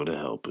be able to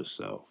help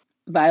herself.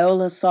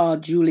 Viola saw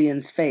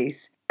Julian's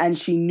face, and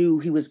she knew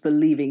he was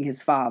believing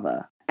his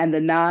father, and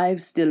the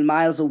knives, still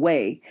miles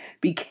away,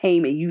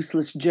 became a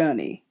useless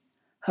journey.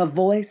 Her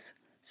voice,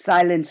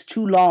 silenced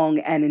too long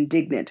and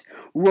indignant,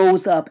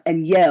 rose up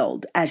and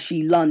yelled as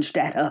she lunged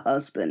at her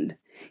husband.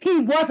 "He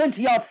wasn't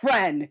your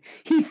friend!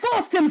 He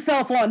forced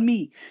himself on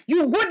me!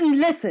 You wouldn't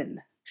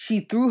listen!"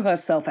 She threw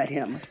herself at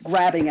him,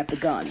 grabbing at the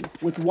gun.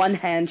 With one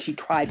hand she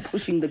tried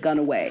pushing the gun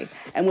away,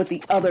 and with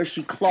the other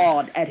she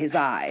clawed at his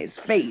eyes,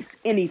 face,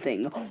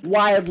 anything,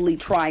 wildly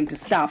trying to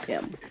stop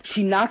him.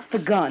 She knocked the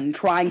gun,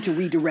 trying to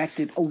redirect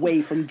it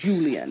away from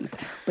Julian,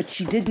 but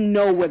she didn't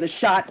know where the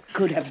shot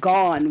could have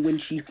gone when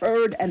she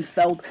heard and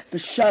felt the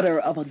shudder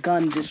of a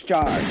gun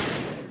discharge.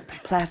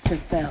 Plaster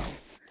fell.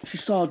 She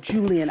saw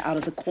Julian out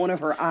of the corner of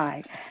her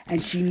eye,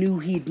 and she knew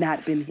he'd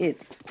not been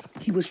hit.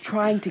 He was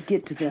trying to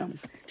get to them.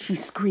 She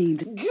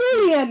screamed,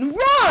 "Julian,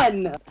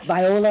 run!"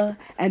 Viola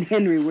and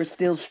Henry were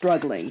still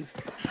struggling,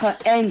 her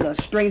anger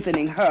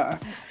strengthening her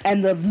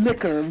and the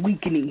liquor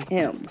weakening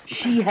him.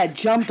 She had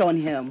jumped on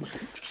him,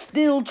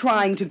 still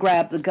trying to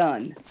grab the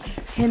gun.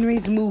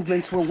 Henry's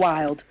movements were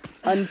wild,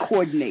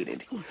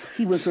 uncoordinated.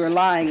 He was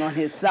relying on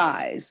his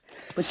size,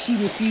 but she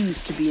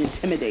refused to be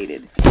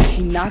intimidated.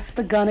 She knocked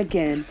the gun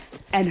again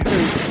and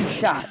heard 2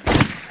 shots.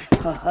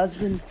 Her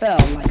husband fell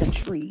like a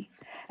tree,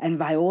 and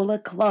Viola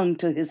clung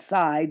to his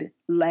side,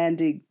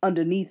 landing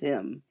underneath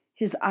him.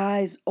 His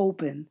eyes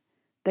open.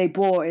 They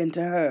bore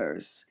into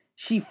hers.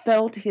 She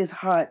felt his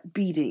heart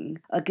beating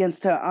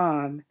against her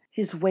arm,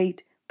 his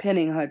weight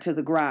pinning her to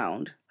the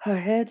ground. Her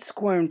head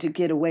squirmed to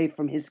get away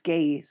from his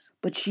gaze,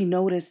 but she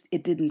noticed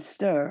it didn't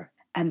stir,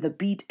 and the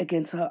beat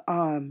against her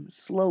arm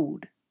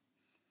slowed.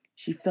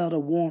 She felt a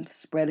warmth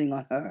spreading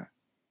on her.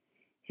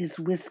 His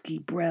whiskey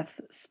breath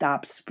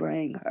stopped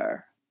spraying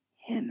her.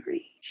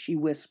 "Henry," she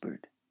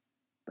whispered,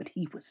 but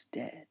he was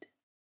dead.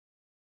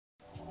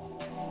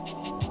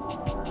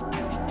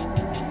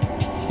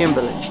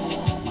 Kimberly.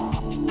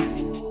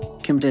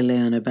 Kimberly lay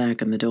on her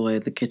back in the doorway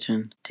of the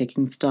kitchen,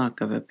 taking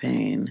stock of her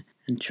pain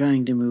and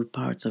trying to move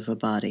parts of her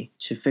body.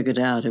 She figured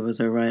out it was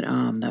her right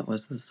arm that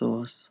was the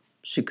source.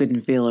 She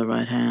couldn't feel her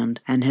right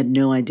hand and had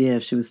no idea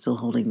if she was still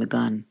holding the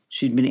gun.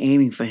 She'd been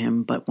aiming for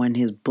him, but when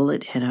his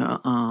bullet hit her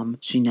arm,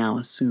 she now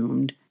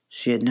assumed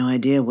she had no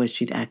idea where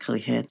she'd actually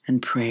hit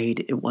and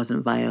prayed it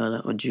wasn't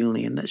Viola or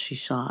Julian that she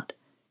shot.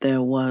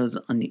 There was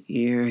an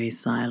eerie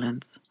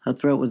silence. Her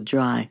throat was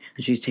dry,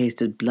 and she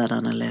tasted blood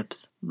on her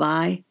lips.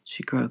 "Vi,"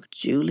 she croaked.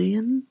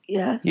 "Julian?"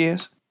 "Yes?"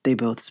 Yes. They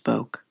both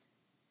spoke.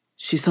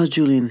 She saw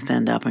Julian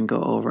stand up and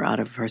go over out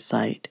of her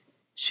sight.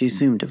 She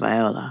assumed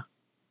Viola.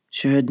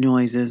 She heard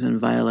noises and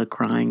Viola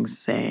crying,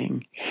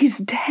 saying, "He's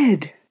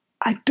dead.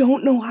 I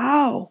don't know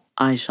how."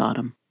 "I shot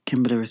him,"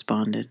 Kimberly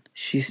responded.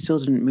 She still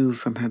didn't move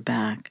from her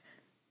back,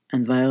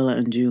 and Viola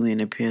and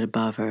Julian appeared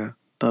above her,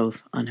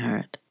 both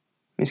unhurt.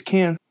 "Miss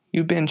Kim,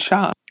 you've been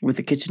shot." With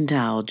a kitchen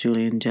towel,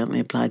 Julian gently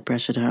applied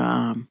pressure to her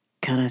arm.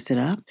 "Can I sit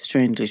up?"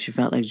 Strangely, she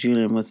felt like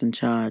Julian was in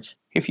charge.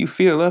 "If you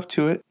feel up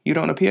to it, you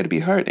don't appear to be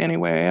hurt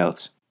anywhere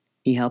else."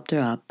 He helped her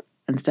up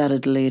and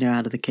started to lead her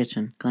out of the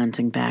kitchen,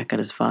 glancing back at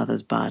his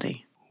father's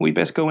body. "We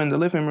best go in the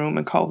living room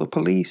and call the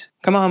police.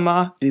 Come on,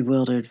 Ma."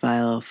 Bewildered,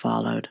 Viola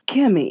followed.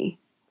 "Kimmy,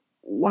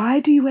 why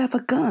do you have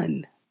a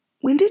gun?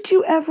 When did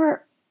you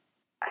ever...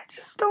 I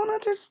just don't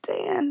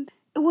understand.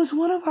 It was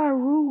one of our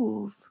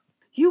rules.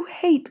 You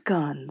hate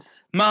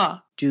guns." "Ma."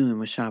 Julian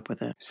was sharp with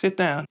her. "Sit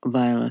down."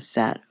 Viola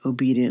sat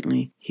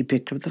obediently. He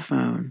picked up the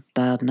phone,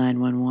 dialed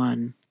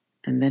 911,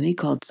 and then he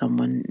called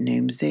someone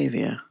named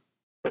Xavier.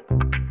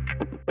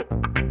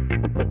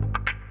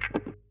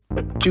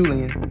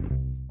 Julian.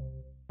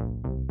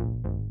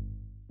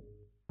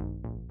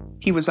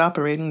 He was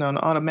operating on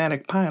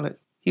automatic pilot.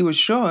 He was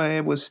sure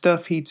it was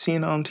stuff he'd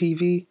seen on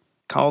TV.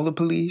 Call the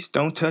police,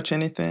 don't touch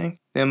anything.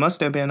 There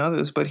must have been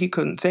others, but he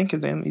couldn't think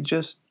of them. He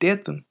just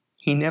did them.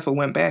 He never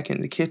went back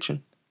in the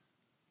kitchen.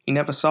 He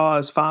never saw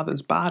his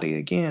father's body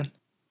again.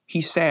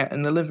 He sat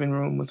in the living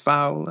room with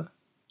Viola,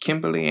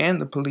 Kimberly,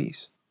 and the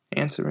police,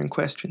 answering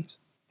questions.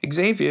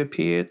 Xavier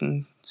appeared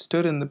and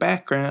stood in the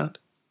background.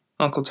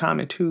 Uncle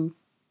Tommy, too.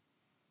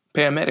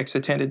 Paramedics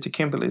attended to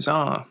Kimberly's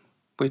arm,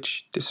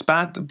 which,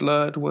 despite the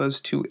blood, was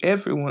to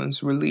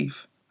everyone's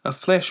relief a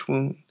flesh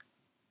wound.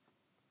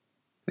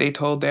 They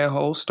told their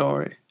whole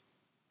story.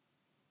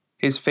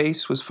 His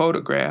face was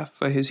photographed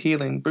for his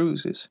healing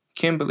bruises.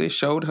 Kimberly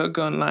showed her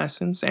gun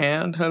license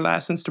and her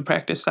license to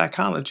practice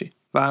psychology.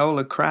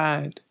 Viola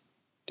cried,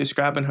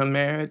 describing her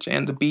marriage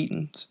and the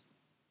beatings.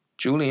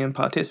 Julian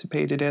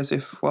participated as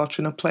if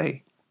watching a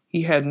play.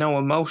 He had no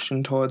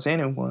emotion towards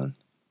anyone.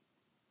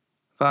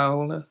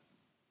 Viola,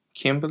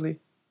 Kimberly,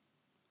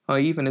 or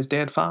even his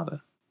dead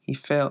father. He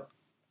felt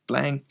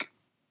blank.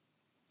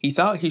 He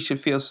thought he should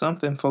feel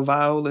something for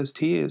Viola's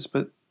tears,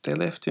 but they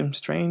left him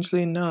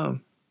strangely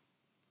numb.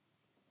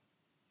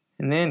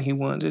 And then he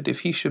wondered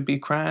if he should be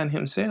crying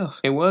himself.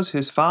 It was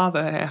his father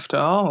after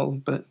all,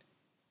 but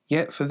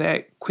yet for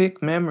that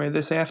quick memory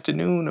this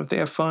afternoon of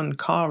their fun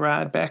car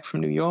ride back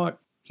from New York,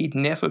 he'd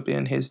never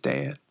been his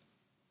dad,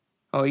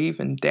 or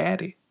even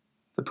daddy.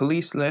 The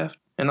police left,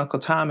 and Uncle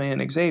Tommy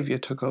and Xavier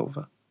took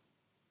over.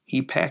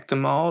 He packed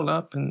them all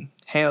up and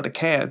hailed a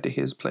cab to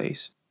his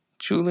place.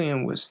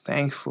 Julian was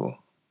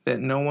thankful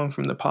that no one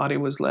from the party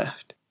was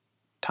left.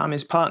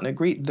 Tommy's partner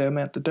greeted them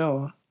at the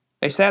door.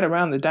 They sat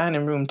around the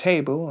dining room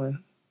table,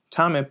 and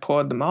Tommy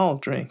poured them all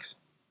drinks,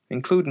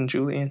 including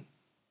Julian.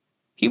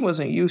 He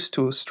wasn't used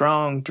to a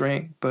strong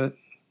drink, but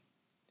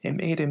it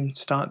made him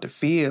start to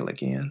feel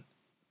again.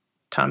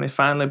 Tommy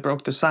finally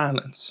broke the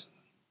silence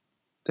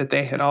that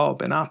they had all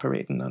been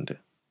operating under.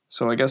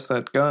 "So I guess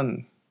that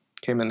gun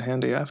came in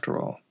handy after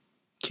all."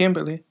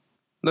 Kimberly,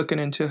 looking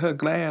into her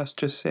glass,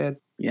 just said,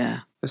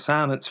 "Yeah." The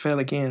silence fell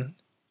again,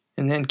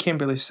 and then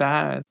Kimberly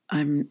sighed.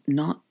 "I'm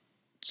not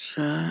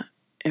sure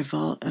if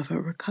I'll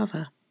ever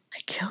recover. I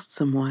killed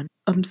someone.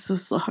 I'm so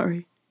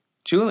sorry."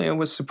 Julian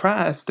was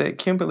surprised that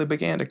Kimberly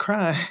began to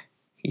cry.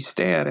 He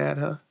stared at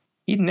her.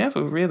 He'd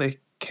never really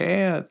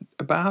cared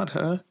about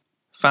her,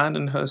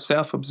 finding her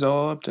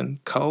self-absorbed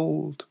and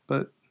cold,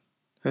 but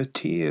her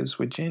tears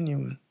were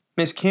genuine.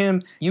 "Miss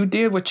Kim, you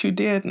did what you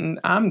did, and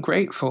I'm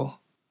grateful.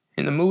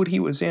 In the mood he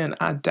was in,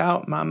 I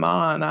doubt my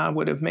ma and I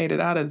would have made it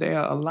out of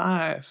there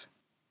alive."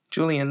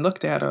 Julian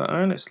looked at her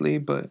earnestly,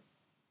 but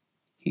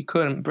he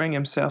couldn't bring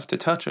himself to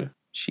touch her.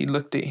 She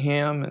looked at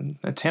him and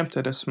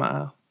attempted a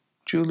smile.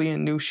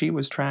 Julian knew she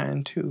was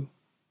trying too.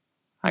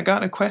 I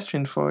got a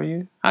question for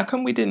you. How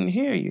come we didn't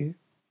hear you?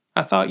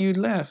 I thought you'd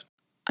left.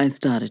 I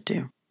started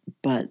to,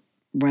 but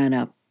ran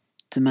up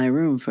to my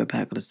room for a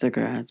packet of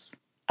cigarettes.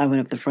 I went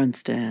up the front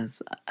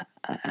stairs.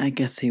 I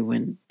guess he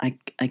went. I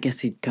guess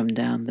he'd come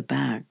down the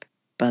back.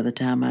 By the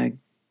time I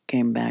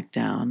came back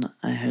down,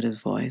 I heard his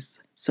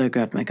voice, so I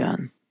grabbed my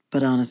gun.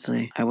 But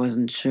honestly, I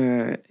wasn't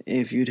sure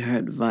if you'd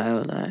hurt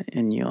Viola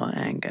in your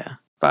anger.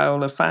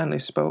 Viola finally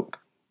spoke.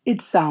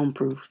 It's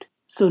soundproofed,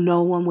 so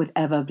no one would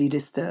ever be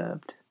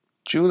disturbed.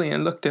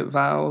 Julian looked at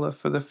Viola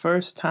for the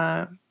first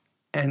time,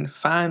 and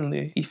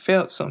finally he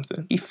felt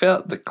something. He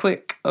felt the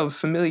click of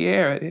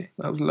familiarity,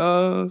 of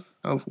love,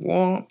 of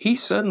warmth. He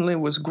suddenly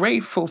was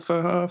grateful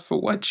for her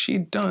for what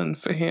she'd done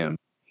for him.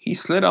 He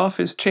slid off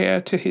his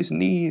chair to his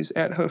knees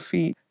at her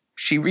feet.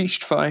 She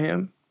reached for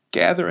him,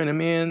 gathering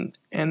him in,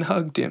 and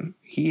hugged him.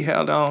 He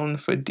held on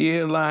for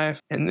dear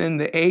life, and then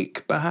the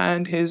ache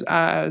behind his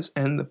eyes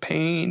and the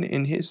pain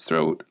in his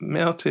throat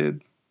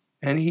melted,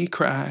 and he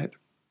cried.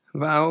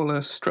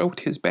 Viola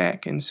stroked his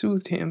back and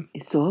soothed him.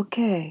 It's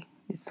okay.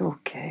 It's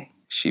okay,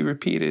 she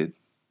repeated,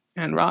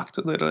 and rocked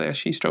a little as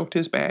she stroked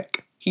his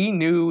back. She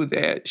knew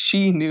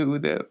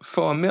that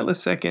for a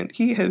millisecond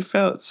he had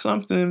felt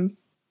something,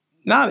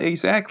 not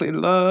exactly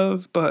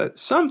love, but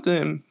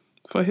something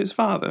for his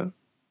father.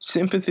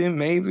 Sympathy,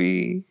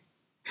 maybe.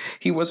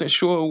 He wasn't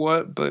sure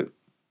what, but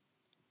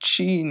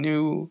she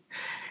knew,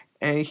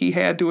 and he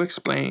had to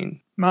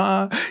explain.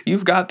 Ma,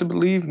 you've got to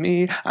believe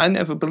me. I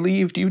never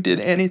believed you did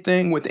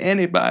anything with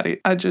anybody.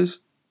 I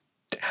just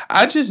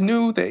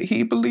knew that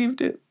he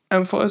believed it,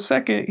 and for a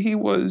second he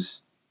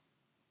was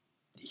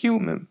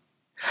human.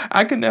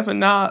 I could never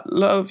not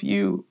love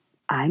you.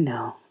 I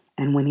know.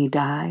 And when he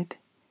died,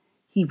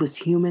 he was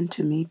human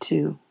to me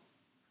too.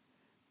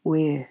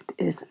 Weird,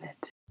 isn't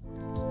it?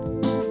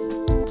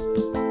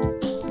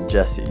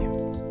 Jesse.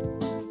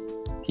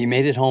 He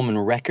made it home in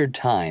record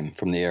time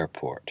from the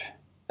airport.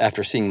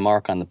 After seeing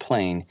Mark on the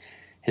plane,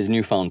 his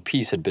newfound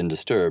peace had been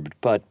disturbed,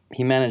 but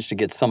he managed to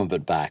get some of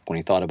it back when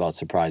he thought about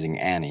surprising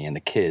Annie and the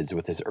kids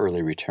with his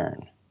early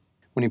return.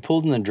 When he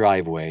pulled in the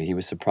driveway, he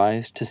was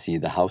surprised to see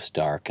the house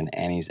dark and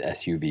Annie's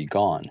SUV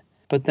gone.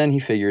 But then he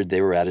figured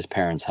they were at his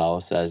parents'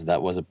 house, as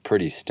that was a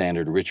pretty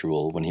standard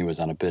ritual when he was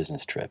on a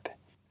business trip.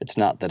 It's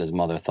not that his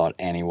mother thought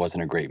Annie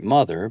wasn't a great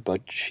mother,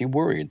 but she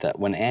worried that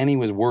when Annie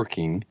was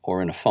working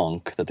or in a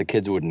funk, that the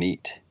kids wouldn't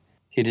eat.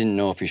 He didn't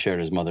know if he shared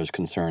his mother's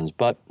concerns,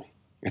 but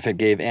if it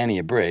gave Annie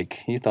a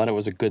break, he thought it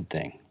was a good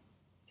thing.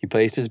 He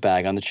placed his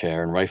bag on the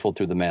chair and rifled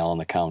through the mail on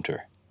the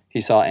counter.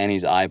 He saw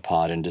Annie's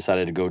iPod and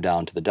decided to go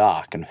down to the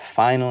dock and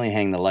finally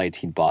hang the lights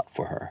he'd bought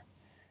for her.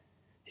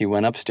 He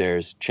went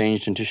upstairs,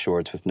 changed into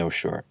shorts with no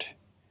shirt.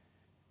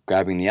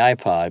 Grabbing the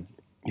iPod,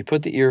 he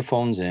put the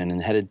earphones in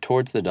and headed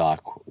towards the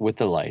dock with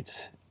the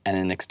lights and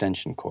an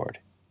extension cord.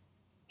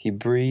 He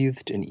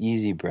breathed an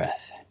easy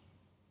breath.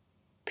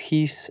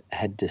 Peace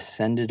had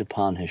descended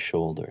upon his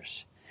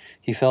shoulders.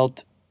 He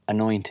felt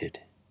anointed,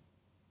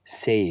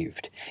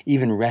 saved,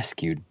 even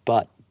rescued,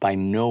 but by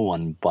no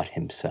one but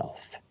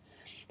himself.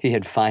 He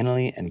had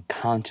finally and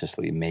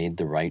consciously made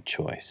the right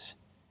choice.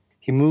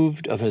 He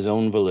moved of his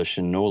own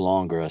volition, no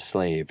longer a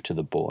slave to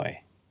the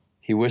boy.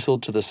 He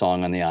whistled to the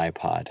song on the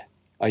iPod,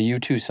 a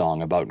U2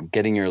 song about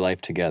getting your life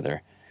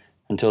together.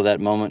 Until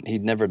that moment,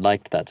 he'd never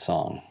liked that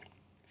song,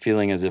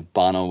 feeling as if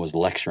Bono was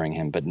lecturing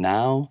him, but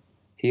now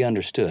he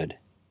understood.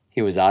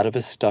 He was out of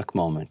his stuck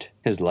moment.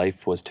 His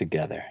life was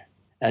together.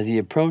 As he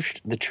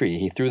approached the tree,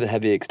 he threw the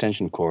heavy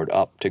extension cord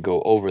up to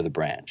go over the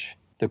branch.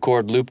 The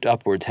cord looped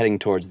upwards, heading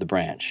towards the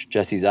branch.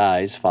 Jesse's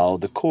eyes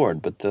followed the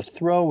cord, but the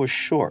throw was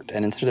short,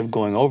 and instead of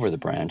going over the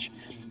branch,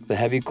 the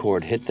heavy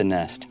cord hit the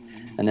nest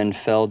and then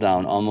fell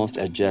down almost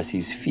at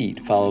Jesse's feet,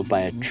 followed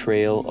by a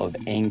trail of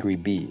angry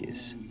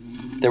bees.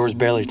 There was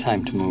barely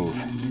time to move.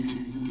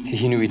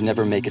 He knew he'd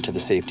never make it to the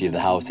safety of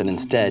the house, and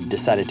instead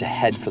decided to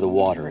head for the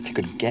water. If he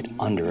could get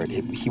under it,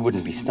 he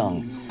wouldn't be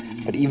stung.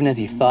 But even as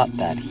he thought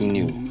that, he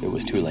knew it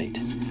was too late.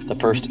 The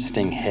first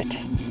sting hit,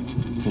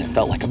 and it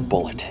felt like a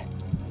bullet.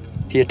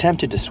 He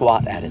attempted to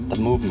swat at it, the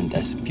movement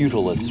as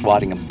futile as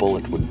swatting a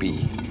bullet would be.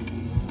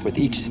 With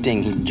each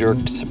sting, he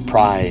jerked,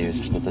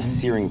 surprised that the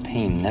searing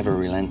pain never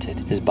relented.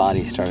 His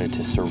body started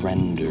to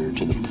surrender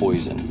to the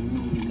poison,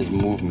 his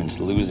movements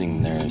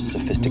losing their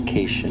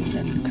sophistication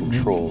and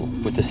control.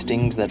 With the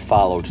stings that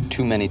followed,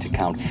 too many to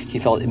count, he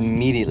felt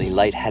immediately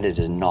lightheaded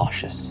and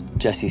nauseous.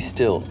 Jesse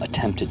still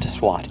attempted to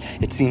swat.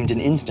 It seemed an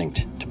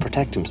instinct to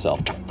protect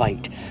himself, to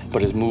fight,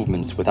 but his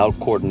movements without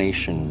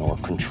coordination or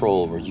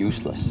control were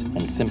useless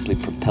and simply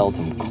propelled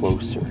him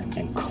closer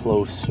and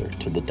closer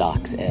to the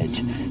dock's edge.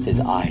 His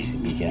eyes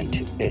began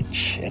to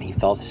itch, and he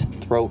felt his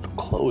throat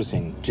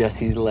closing.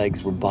 Jesse's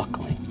legs were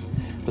buckling.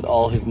 With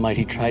all his might,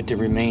 he tried to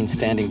remain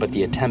standing, but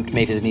the attempt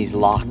made his knees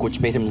lock,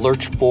 which made him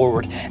lurch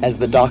forward as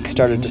the dock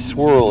started to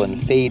swirl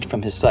and fade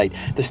from his sight.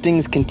 The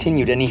stings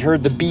continued, and he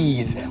heard the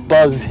bees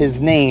buzz his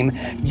name,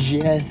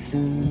 Jesse,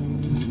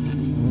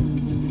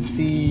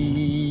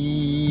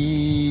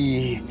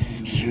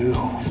 you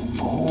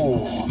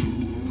fool.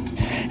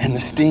 And the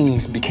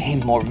stings became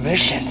more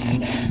vicious.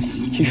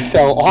 He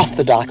fell off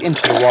the dock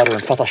into the water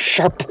and felt a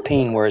sharp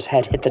pain where his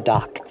head hit the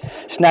dock,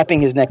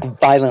 snapping his neck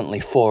violently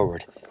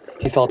forward.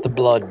 He felt the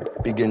blood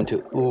begin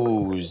to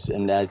ooze,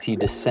 and as he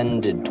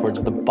descended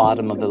towards the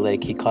bottom of the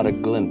lake, he caught a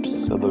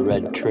glimpse of a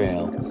red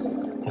trail.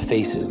 The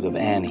faces of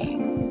Annie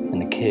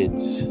and the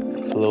kids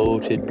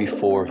floated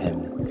before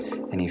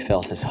him, and he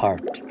felt his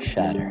heart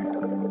shatter.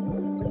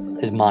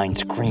 His mind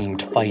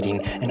screamed,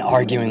 fighting and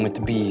arguing with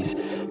the bees.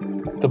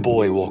 The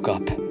boy woke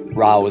up,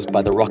 roused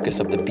by the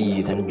ruckus of the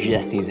bees and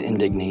Jesse's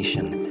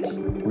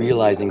indignation.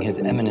 Realizing his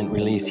imminent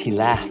release, he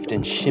laughed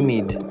and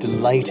shimmied,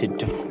 delighted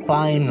to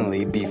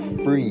finally be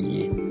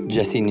free.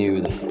 Jesse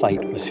knew the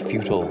fight was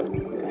futile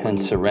and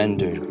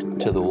surrendered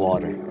to the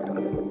water,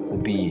 the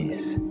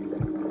bees,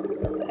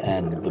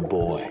 and the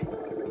boy.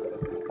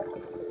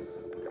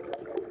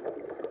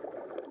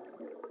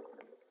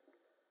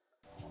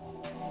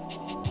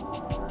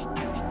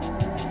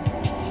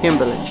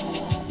 Kimberly.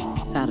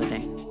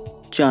 Saturday.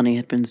 Johnny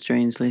had been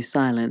strangely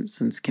silent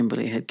since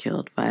Kimberly had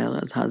killed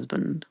Viola's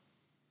husband.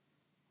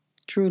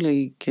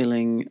 Truly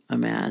killing a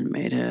man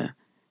made her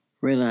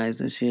realize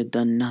that she had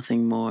done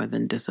nothing more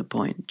than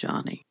disappoint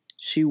Johnny.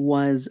 She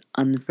was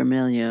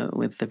unfamiliar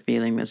with the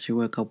feeling that she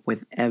woke up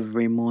with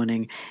every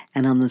morning,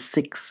 and on the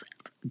 6th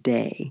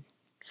day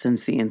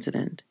since the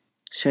incident,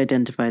 she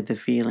identified the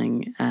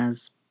feeling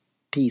as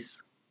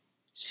peace.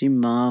 She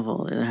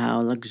marveled at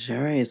how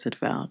luxurious it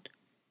felt.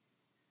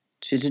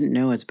 She didn't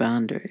know its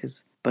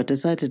boundaries, but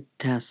decided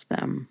to test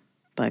them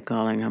by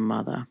calling her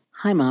mother.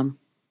 Hi, Mom.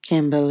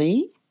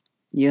 Kimberly?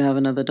 You have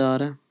another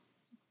daughter?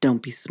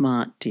 Don't be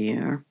smart,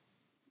 dear.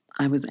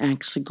 I was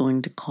actually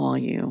going to call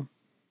you.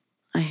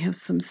 I have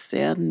some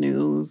sad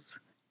news.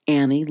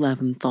 Annie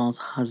Leventhal's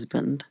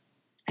husband,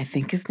 I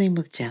think his name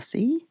was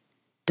Jesse,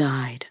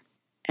 died.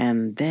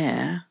 And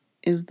there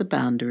is the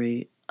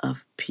boundary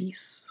of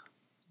peace.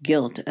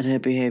 Guilt at her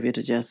behavior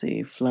to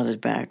Jesse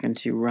flooded back, and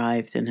she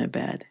writhed in her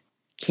bed.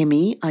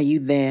 Kimmy, are you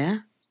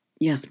there?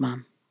 Yes,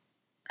 Mom.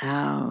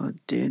 How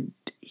did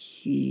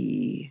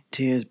he...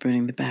 Tears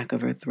burning the back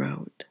of her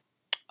throat.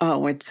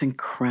 Oh, it's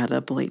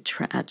incredibly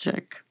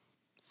tragic.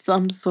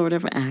 Some sort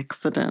of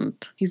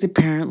accident. He's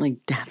apparently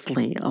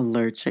deathly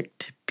allergic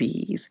to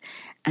bees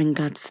and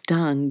got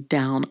stung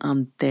down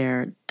on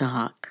their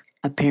dock.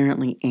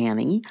 Apparently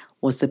Annie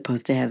was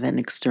supposed to have an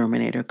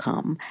exterminator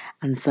come,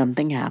 and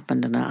something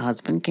happened and her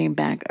husband came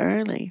back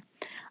early.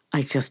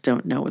 I just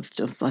don't know. It's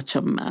just such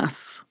a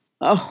mess.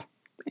 Oh,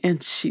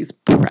 and she's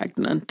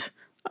pregnant.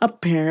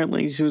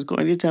 Apparently she was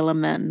going to tell him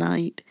that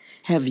night.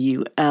 Have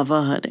you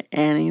ever heard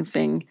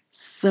anything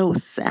so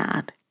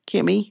sad?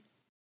 Kimmy?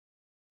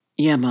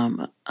 Yeah,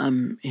 Mom,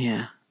 I'm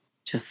here.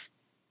 Just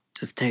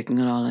taking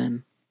it all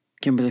in.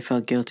 Kimberly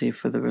felt guilty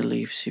for the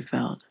relief she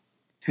felt.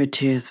 Her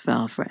tears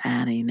fell for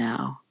Annie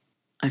now.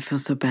 I feel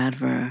so bad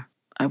for her.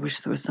 I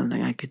wish there was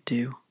something I could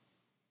do.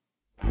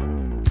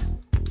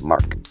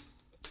 Mark.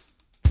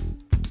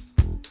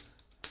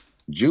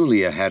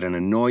 Julia had an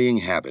annoying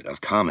habit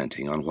of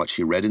commenting on what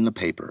she read in the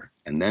paper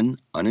and then,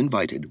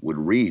 uninvited, would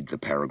read the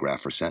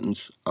paragraph or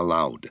sentence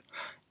aloud.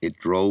 It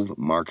drove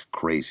Mark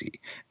crazy,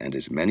 and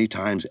as many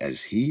times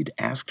as he'd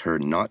asked her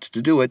not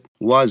to do it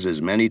was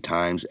as many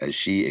times as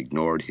she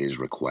ignored his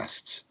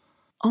requests.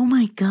 Oh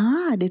my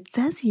God, it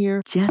says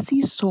here,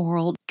 Jesse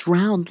Sorrell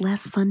drowned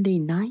last Sunday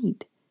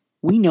night.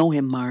 We know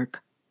him,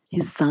 Mark.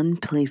 His son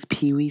plays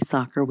Pee-wee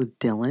soccer with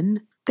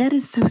Dylan. That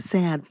is so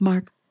sad.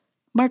 Mark,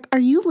 are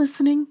you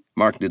listening?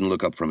 Mark didn't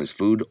look up from his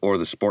food or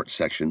the sports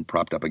section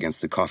propped up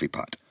against the coffee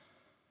pot.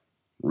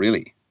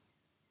 Really?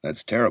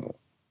 That's terrible.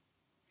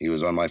 He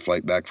was on my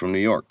flight back from New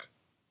York.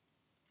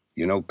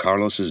 You know,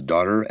 Carlos's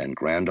daughter and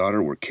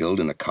granddaughter were killed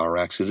in a car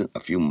accident a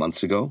few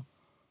months ago.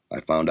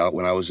 I found out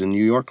when I was in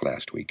New York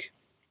last week.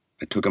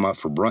 I took him out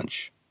for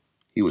brunch.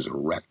 He was a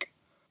wreck.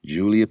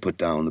 Julia put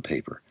down the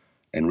paper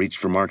and reached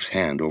for Mark's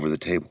hand over the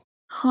table.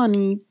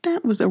 Honey,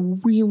 that was a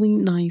really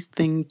nice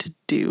thing to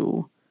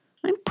do.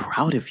 I'm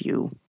proud of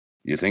you.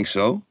 You think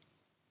so?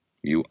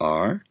 You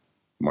are?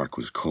 Mark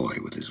was coy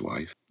with his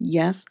wife.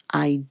 Yes,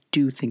 I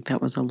do think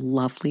that was a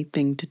lovely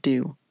thing to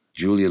do.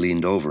 Julia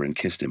leaned over and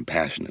kissed him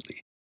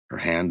passionately. Her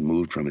hand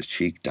moved from his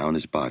cheek down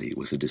his body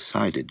with a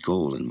decided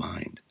goal in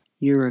mind.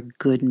 You're a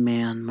good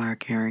man,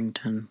 Mark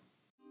Harrington.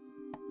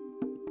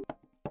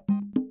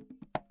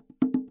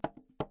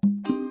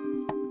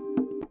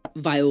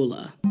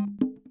 Viola.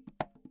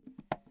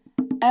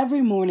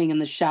 Every morning in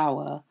the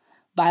shower,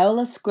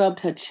 Viola scrubbed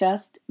her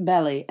chest,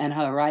 belly, and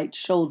her right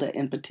shoulder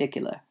in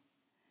particular.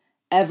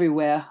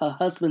 Everywhere her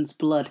husband's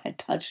blood had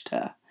touched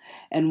her,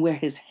 and where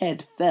his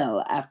head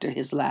fell after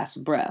his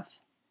last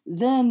breath.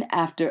 Then,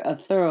 after a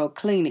thorough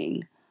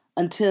cleaning,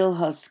 until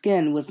her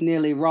skin was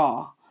nearly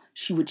raw,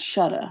 she would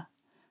shudder,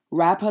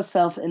 wrap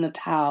herself in a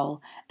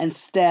towel, and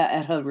stare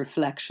at her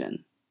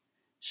reflection.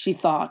 She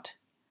thought,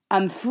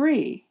 I'm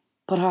free,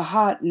 but her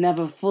heart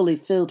never fully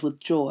filled with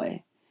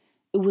joy.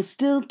 It was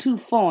still too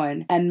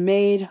foreign and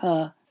made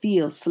her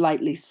feel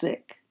slightly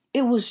sick.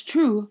 It was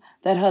true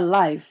that her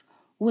life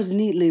was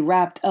neatly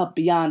wrapped up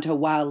beyond her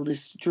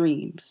wildest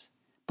dreams.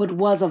 But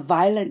was a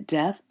violent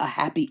death a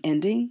happy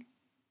ending?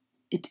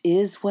 It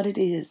is what it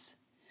is.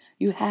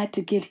 You had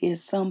to get here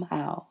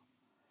somehow,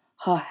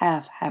 her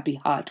half-happy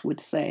heart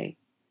would say.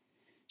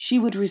 She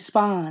would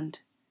respond,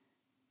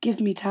 give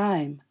me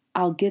time,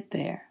 I'll get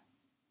there.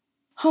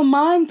 Her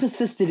mind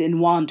persisted in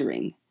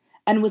wandering,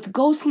 and with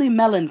ghostly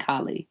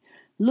melancholy,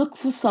 looked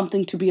for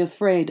something to be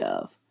afraid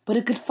of, but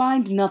it could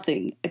find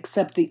nothing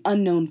except the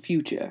unknown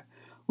future,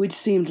 which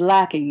seemed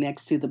lacking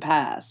next to the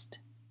past.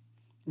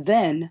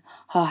 Then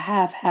her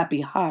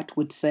half-happy heart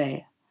would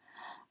say,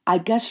 I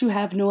guess you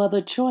have no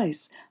other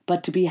choice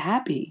but to be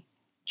happy.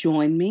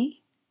 Join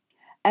me?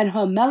 And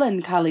her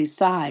melancholy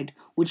side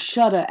would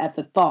shudder at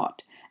the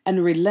thought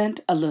and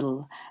relent a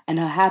little, and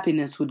her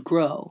happiness would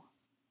grow.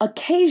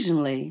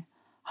 Occasionally,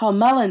 her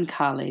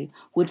melancholy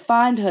would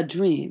find her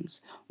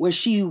dreams where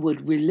she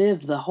would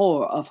relive the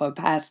horror of her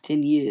past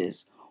 10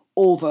 years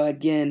over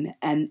again,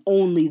 and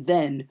only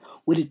then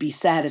would it be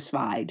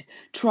satisfied,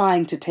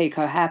 trying to take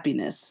her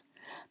happiness.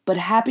 But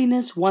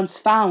happiness once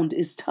found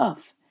is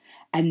tough,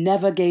 and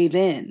never gave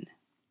in.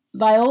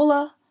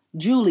 Viola,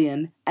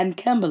 Julian, and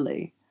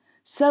Kimberly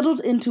settled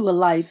into a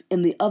life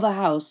in the other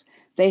house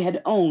they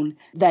had owned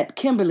that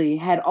Kimberly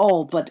had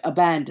all but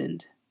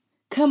abandoned.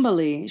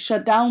 Kimberly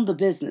shut down the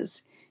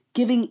business,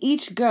 giving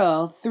each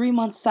girl 3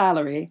 months'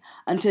 salary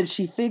until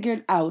she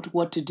figured out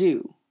what to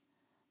do.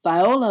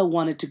 Viola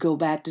wanted to go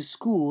back to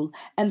school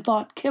and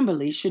thought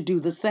Kimberly should do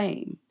the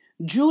same.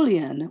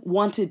 Julian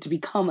wanted to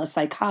become a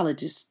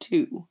psychologist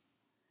too.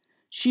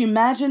 She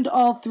imagined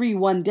all three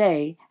one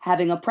day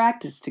having a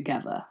practice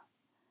together.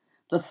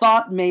 The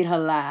thought made her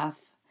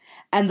laugh,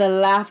 and the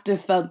laughter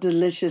felt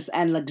delicious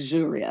and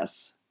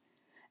luxurious.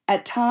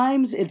 At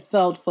times it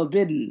felt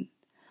forbidden,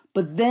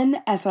 but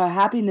then as her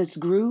happiness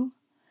grew,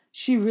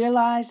 she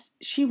realized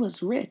she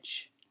was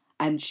rich,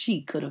 and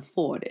she could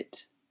afford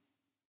it.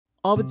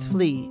 Ovid's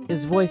Flea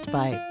is voiced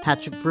by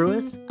Patrick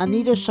Brewis,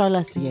 Anita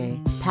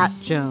Charlesier, Pat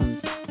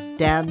Jones,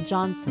 Dan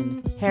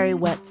Johnson, Harry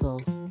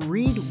Wetzel,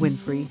 Reed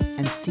Winfrey,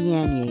 and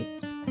Cian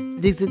Yates.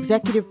 It is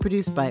executive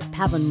produced by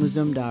Pavan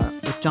Muzumdar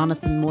with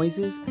Jonathan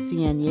Moises,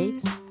 Cian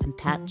Yates, and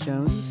Pat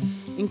Jones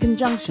in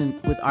conjunction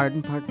with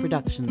Arden Park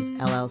Productions,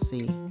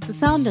 LLC. The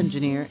sound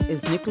engineer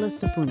is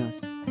Nicholas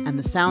Sapunos, and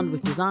the sound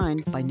was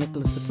designed by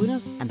Nicholas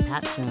Sapunos and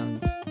Pat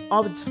Jones.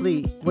 Ovid's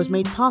Flea was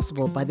made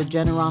possible by the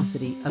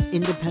generosity of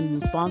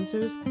independent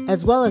sponsors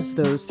as well as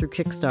those through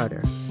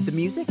Kickstarter. The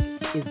music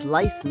is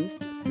licensed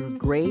through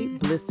Grey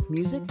Bliss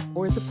Music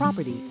or is a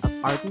property of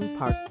Arden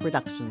Park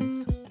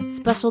Productions.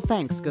 Special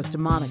thanks goes to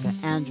Monica,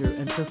 Andrew,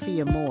 and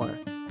Sophia Moore,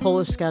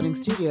 Polish Scouting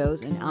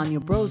Studios and Anya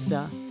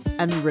Brozda,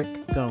 and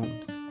Rick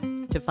Gomes.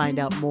 To find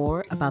out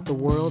more about the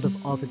world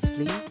of Ovid's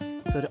Flea,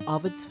 go to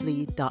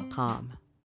ovidsflea.com.